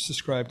you who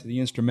subscribe to the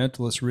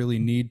Instrumentalist really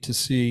need to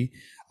see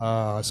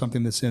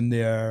something that's in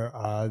there,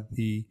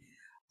 the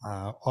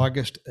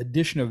August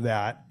edition of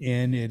that.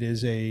 And it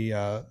is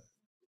a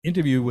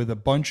interview with a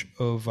bunch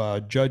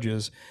of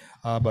judges,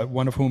 but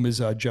one of whom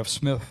is Jeff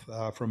Smith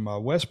from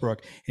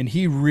Westbrook, and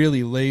he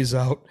really lays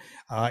out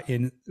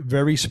in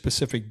very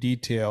specific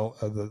detail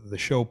the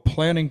show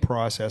planning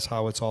process,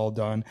 how it's all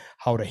done,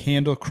 how to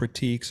handle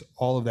critiques,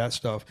 all of that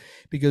stuff.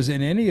 Because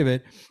in any of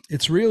it,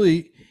 it's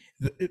really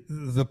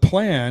the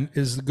plan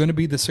is going to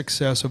be the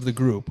success of the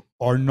group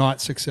or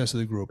not success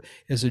of the group.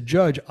 As a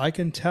judge, I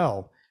can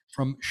tell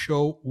from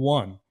show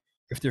one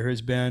if there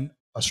has been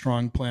a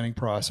strong planning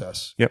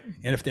process. Yep.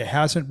 And if there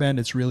hasn't been,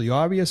 it's really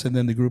obvious. And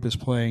then the group is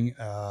playing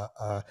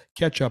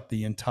catch up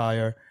the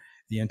entire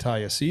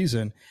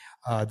season.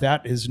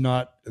 That is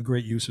not a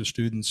great use of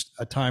students'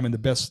 time, and the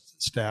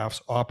best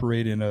staffs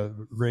operate in a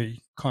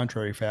very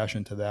contrary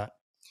fashion to that.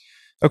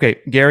 Okay,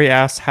 Gary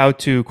asks how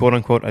to quote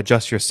unquote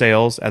adjust your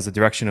sails as the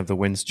direction of the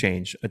winds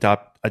change,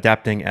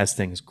 adapting as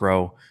things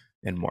grow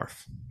and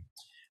morph.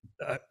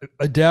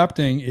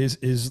 Adapting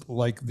is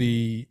like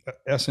the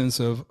essence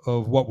of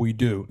what we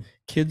do.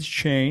 Kids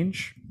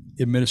change,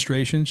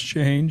 administrations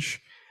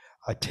change,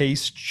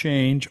 tastes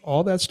change,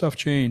 all that stuff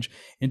change.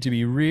 And to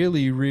be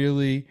really,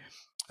 really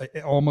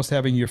almost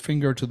having your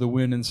finger to the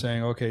wind and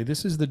saying, okay,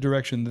 this is the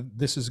direction that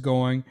this is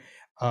going.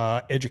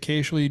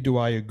 Educationally, do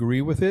I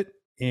agree with it?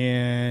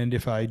 And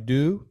if I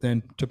do,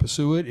 then to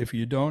pursue it. If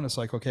you don't, it's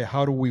like, okay,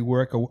 how do we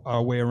work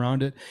our way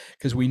around it?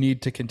 Because we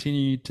need to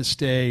continue to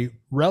stay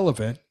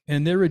relevant.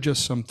 And there are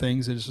just some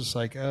things that it's just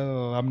like,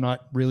 oh, I'm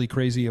not really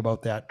crazy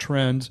about that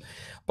trend.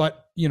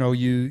 But,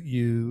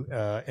 you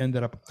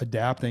ended up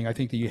adapting. I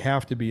think that you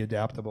have to be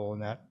adaptable in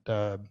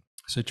that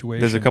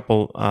situation. There's a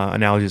couple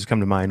analogies that come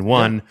to mind.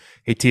 One,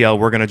 hey, TL,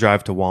 we're going to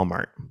drive to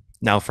Walmart.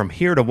 Now, from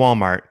here to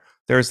Walmart,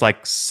 there's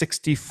like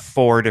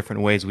 64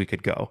 different ways we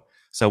could go.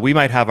 So we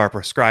might have our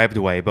prescribed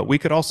way, but we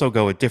could also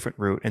go a different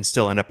route and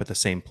still end up at the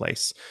same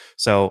place.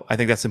 So I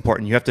think that's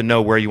important. You have to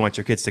know where you want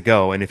your kids to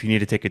go, and if you need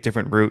to take a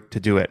different route to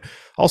do it.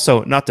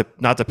 Also, not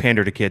to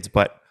pander to kids,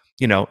 but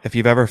if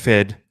you've ever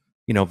fed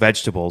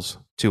vegetables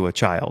to a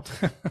child,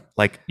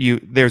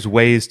 there's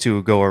ways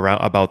to go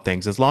around about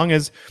things, as long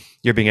as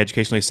you're being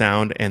educationally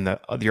sound and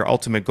your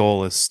ultimate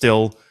goal is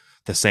still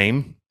the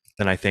same.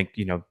 Then I think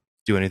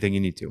do anything you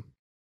need to.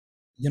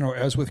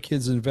 As with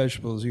kids and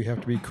vegetables, you have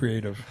to be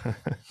creative.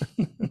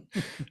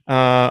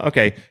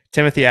 Okay.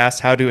 Timothy asks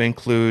how to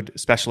include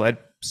special ed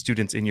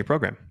students in your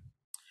program.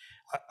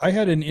 I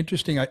had an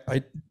interesting,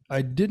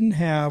 I didn't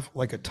have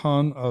like a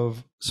ton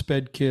of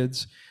SPED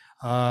kids.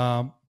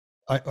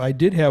 I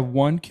did have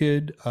one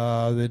kid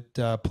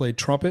that played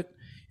trumpet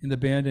in the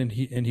band, and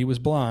he was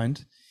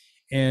blind.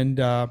 And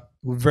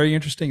very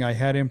interesting, I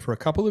had him for a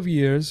couple of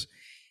years.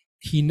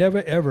 He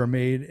never, ever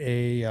made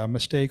a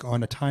mistake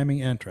on a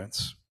timing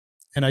entrance.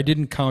 And I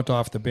didn't count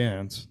off the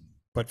bands,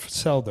 but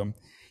seldom.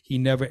 he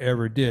never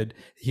ever did.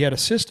 He had a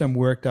system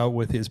worked out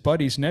with his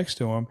buddies next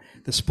to him.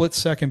 The split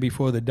second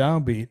before the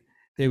downbeat,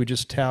 they would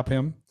just tap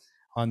him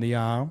on the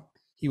arm.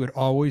 He would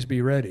always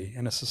be ready.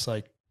 And it's just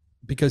like,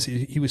 because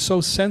he was so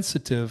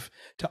sensitive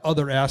to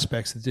other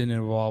aspects that didn't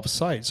involve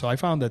sight. So I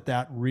found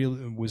that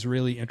really was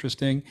really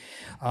interesting.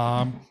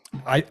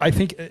 I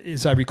think,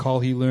 as I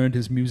recall, he learned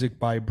his music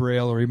by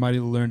Braille, or he might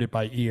have learned it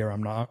by ear.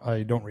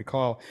 I don't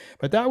recall.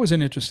 But that was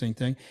an interesting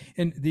thing.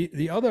 And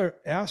the other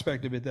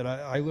aspect of it that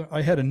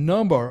I had a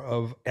number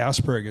of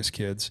Asperger's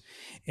kids,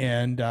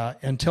 and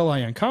until I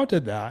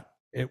encountered that,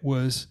 I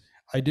was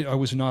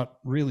not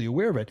really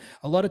aware of it.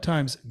 A lot of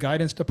times,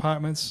 guidance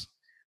departments,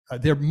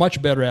 they're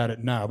much better at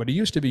it now, but it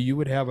used to be you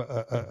would have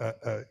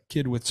a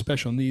kid with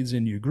special needs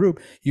in your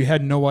group. You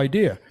had no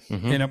idea.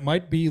 Mm-hmm. And it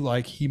might be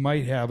like he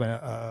might have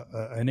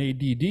an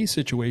ADD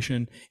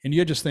situation, and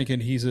you're just thinking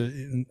he's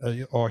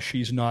or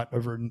she's not a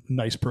very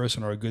nice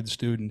person or a good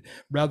student,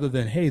 rather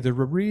than, hey, there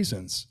are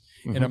reasons.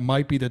 Mm-hmm. And it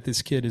might be that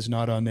this kid is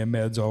not on their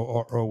meds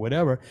or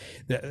whatever.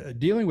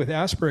 Dealing with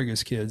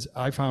Asperger's kids,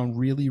 I found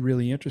really,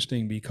 really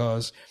interesting,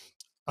 because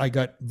I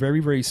got very,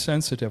 very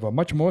sensitive, or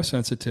much more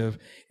sensitive,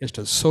 as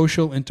to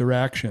social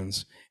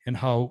interactions and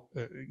how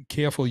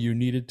careful you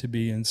needed to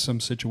be in some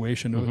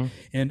situation. Mm-hmm.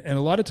 And a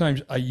lot of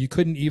times you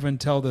couldn't even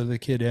tell that the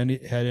kid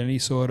had any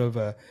sort of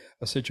a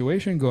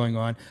situation going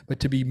on, but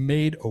to be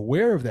made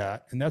aware of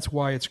that. And that's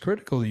why it's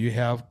critical that you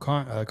have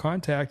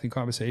contact and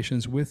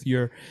conversations with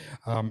your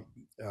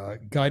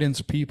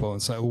guidance people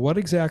and say, what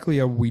exactly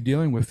are we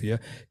dealing with here?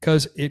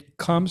 Because it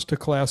comes to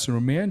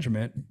classroom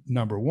management,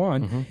 number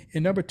one, mm-hmm.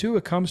 and number two,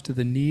 it comes to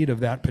the need of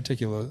that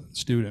particular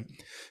student.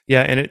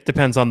 Yeah, and it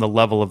depends on the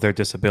level of their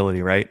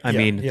disability, right? I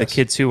mean, yes. The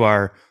kids who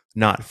are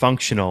not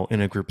functional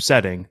in a group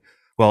setting,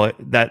 well,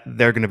 that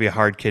they're going to be a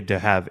hard kid to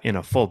have in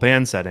a full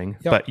band setting,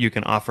 yep. But you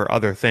can offer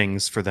other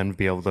things for them to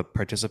be able to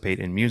participate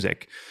in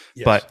music.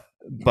 Yes.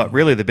 But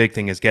really the big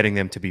thing is getting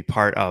them to be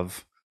part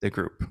of the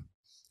group.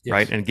 Yes.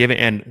 Right.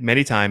 And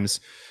many times,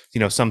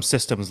 some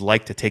systems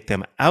like to take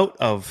them out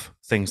of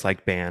things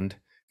like band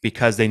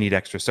because they need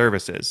extra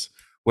services.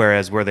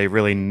 Whereas where they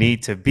really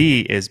need to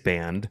be is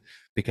band,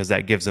 because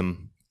that gives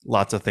them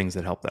lots of things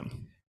that help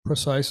them.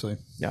 Precisely.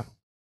 Yeah.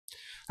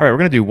 All right. We're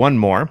going to do one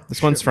more.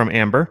 This one's from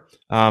Amber.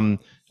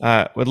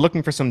 We're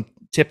looking for some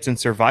tips in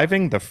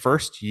surviving the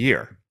first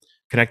year,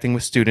 connecting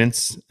with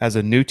students as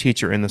a new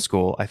teacher in the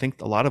school. I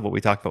think a lot of what we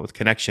talked about with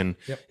connection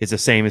yep. is the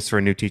same as for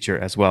a new teacher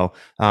as well.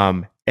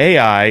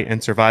 AI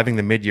and surviving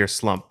the mid-year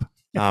slump.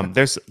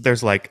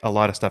 There's like a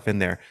lot of stuff in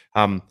there.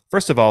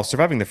 First of all,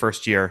 surviving the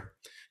first year,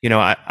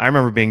 I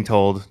remember being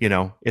told,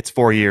 it's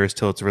 4 years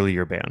till it's really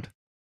your band.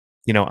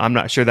 I'm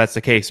not sure that's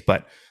the case,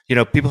 but,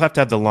 people have to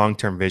have the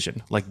long-term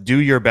vision. Like, do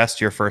your best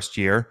your first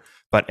year,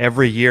 but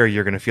every year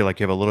you're going to feel like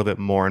you have a little bit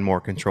more and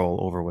more control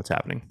over what's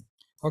happening.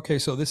 Okay,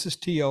 so this is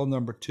TL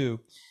number 2.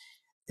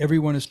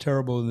 Everyone is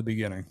terrible in the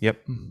beginning.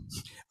 Yep.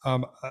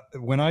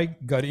 When I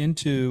got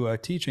into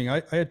teaching,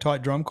 I had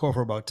taught drum corps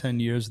for about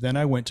 10 years. Then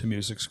I went to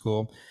music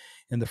school.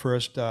 And the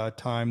first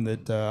time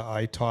that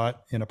I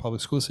taught in a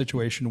public school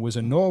situation was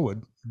in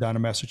Norwood, down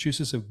in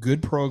Massachusetts, a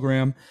good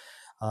program.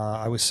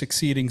 I was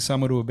succeeding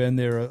someone who had been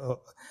there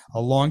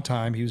a long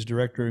time. He was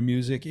director of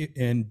music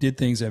and did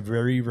things a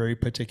very, very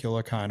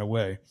particular kind of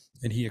way.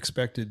 And he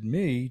expected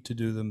me to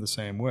do them the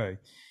same way.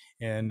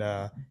 And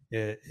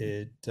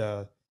it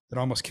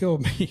almost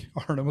killed me,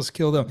 or it almost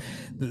killed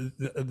them.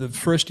 The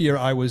first year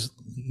I was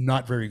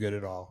not very good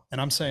at all.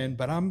 And I'm saying,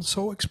 but I'm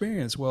so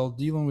experienced. Well,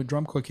 dealing with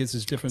drum corps kids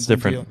is different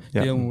than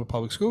dealing with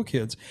public school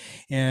kids.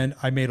 And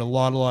I made a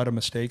lot of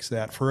mistakes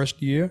that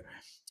first year.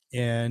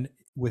 And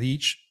with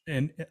each,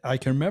 and I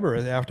can remember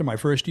after my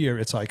first year,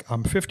 it's like,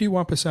 I'm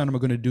 51%, I'm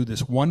going to do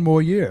this one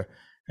more year.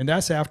 And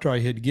that's after I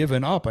had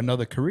given up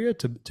another career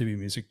to be a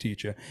music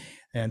teacher.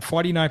 And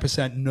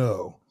 49%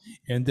 no.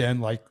 And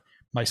then like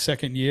my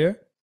second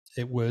year,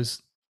 it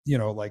was,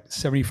 like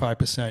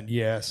 75%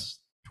 yes,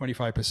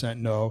 25%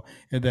 no.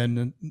 And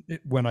then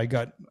when I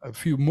got a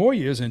few more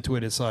years into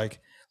it, it's like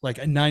a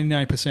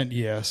 99%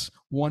 yes,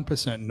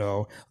 1%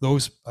 no.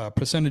 Those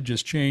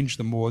percentages change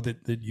the more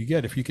that you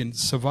get. If you can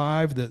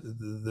survive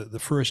the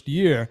first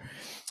year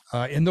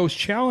in those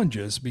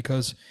challenges,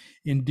 because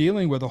in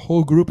dealing with a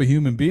whole group of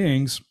human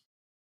beings,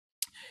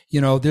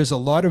 there's a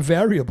lot of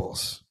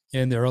variables.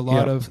 And there are a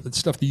lot of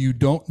stuff that you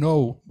don't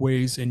know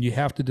ways, and you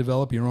have to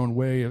develop your own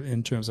way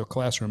in terms of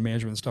classroom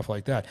management and stuff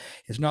like that.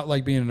 It's not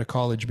like being in a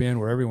college band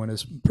where everyone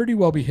is pretty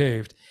well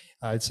behaved.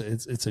 It's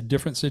a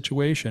different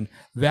situation.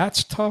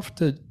 That's tough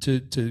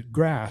to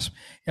grasp.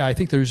 I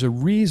think there's a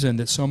reason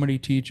that so many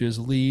teachers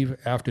leave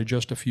after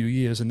just a few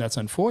years, and that's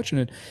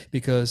unfortunate,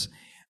 because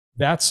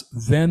that's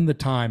then the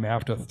time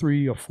after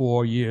 3 or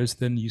 4 years,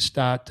 then you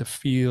start to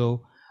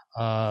feel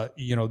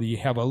you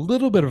have a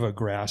little bit of a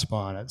grasp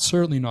on it,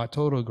 certainly not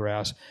total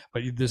grasp,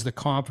 but there's the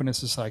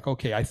confidence. It's like,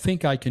 okay, I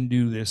think I can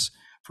do this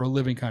for a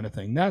living kind of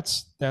thing.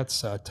 That's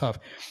tough.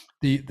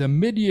 The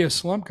mid-year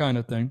slump kind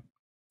of thing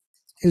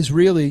is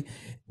really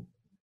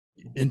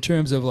in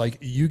terms of like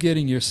you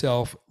getting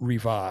yourself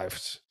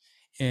revived.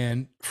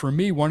 And for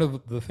me, one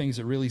of the things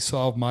that really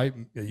solved my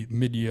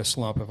mid-year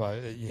slump, if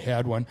I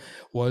had one,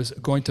 was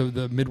going to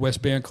the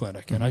Midwest Band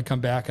Clinic. And I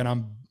come back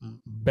and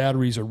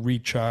batteries are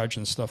recharged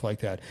and stuff like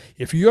that.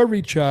 If you're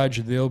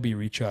recharged, they'll be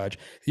recharged.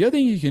 The other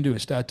thing you can do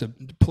is start to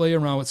play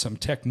around with some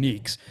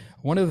techniques.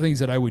 One of the things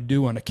that I would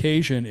do on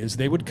occasion is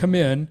they would come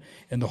in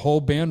and the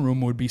whole band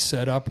room would be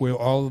set up where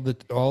all of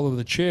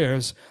the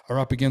chairs are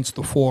up against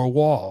the four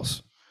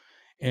walls,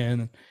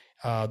 and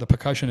the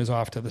percussion is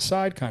off to the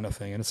side, kind of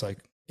thing. And it's like,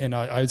 and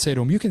I'd say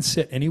to them, you can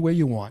sit anywhere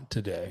you want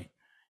today.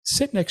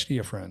 Sit next to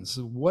your friends,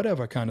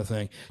 whatever kind of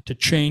thing, to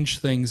change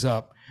things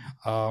up.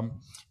 So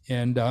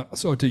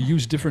to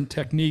use different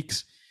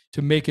techniques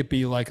to make it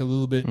be like a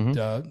little bit,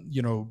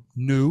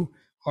 new,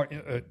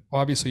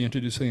 obviously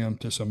introducing them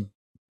to some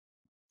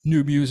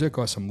new music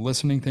or some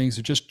listening things,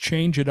 to just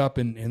change it up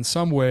in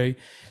some way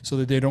so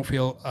that they don't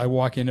feel I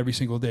walk in every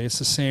single day, it's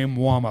the same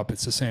warm up,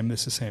 it's the same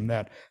this, the same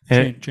that.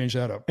 Change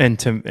that up. And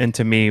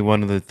to me,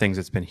 one of the things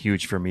that's been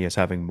huge for me is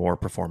having more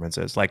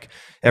performances. Like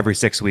every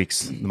 6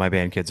 weeks, my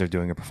band kids are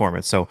doing a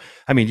performance. So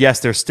I mean, yes,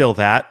 there's still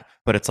that,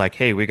 but it's like,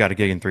 hey, we got a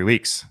gig in 3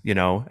 weeks.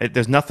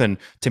 There's nothing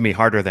to me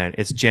harder than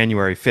it's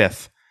January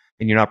 5th.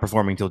 And you're not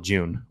performing till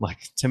June. Like,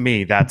 to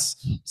me,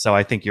 so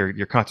I think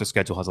your concert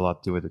schedule has a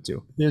lot to do with it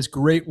too. There's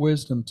great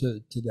wisdom to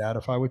that.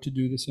 If I were to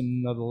do this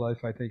in another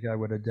life, I think I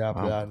would adapt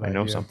that. I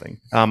know something.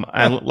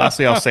 And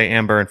lastly, I'll say,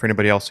 Amber, and for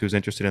anybody else who's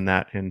interested in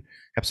that, in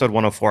episode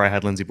 104, I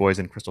had Lindsay Boyes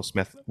and Crystal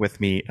Smith with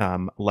me,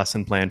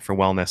 lesson plan for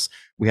wellness.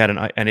 We had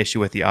an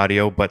issue with the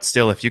audio, but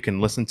still, if you can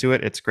listen to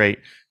it, it's great.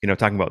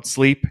 Talking about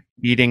sleep,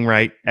 eating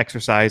right,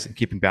 exercise, and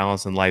keeping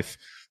balance in life,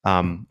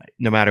 no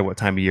matter what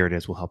time of year it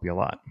is, will help you a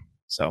lot.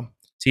 So,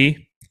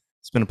 T,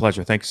 it's been a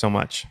pleasure. Thank you so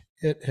much.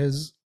 It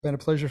has been a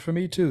pleasure for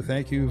me too.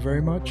 Thank you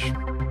very much.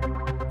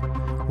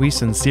 We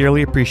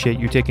sincerely appreciate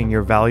you taking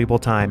your valuable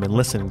time and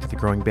listening to the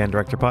Growing Band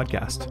Director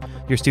podcast.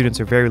 Your students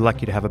are very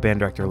lucky to have a band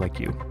director like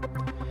you.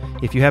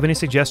 If you have any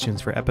suggestions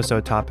for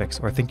episode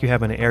topics or think you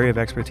have an area of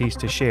expertise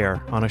to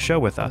share on a show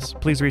with us,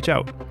 please reach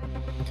out.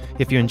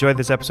 If you enjoyed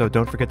this episode,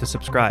 don't forget to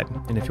subscribe.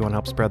 And if you want to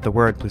help spread the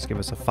word, please give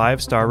us a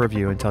 5-star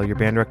review and tell your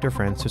band director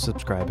friends to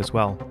subscribe as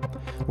well.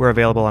 We're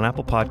available on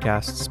Apple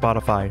Podcasts,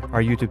 Spotify,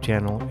 our YouTube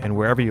channel, and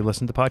wherever you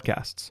listen to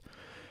podcasts.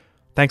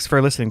 Thanks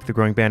for listening to The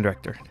Growing Band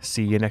Director.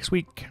 See you next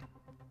week.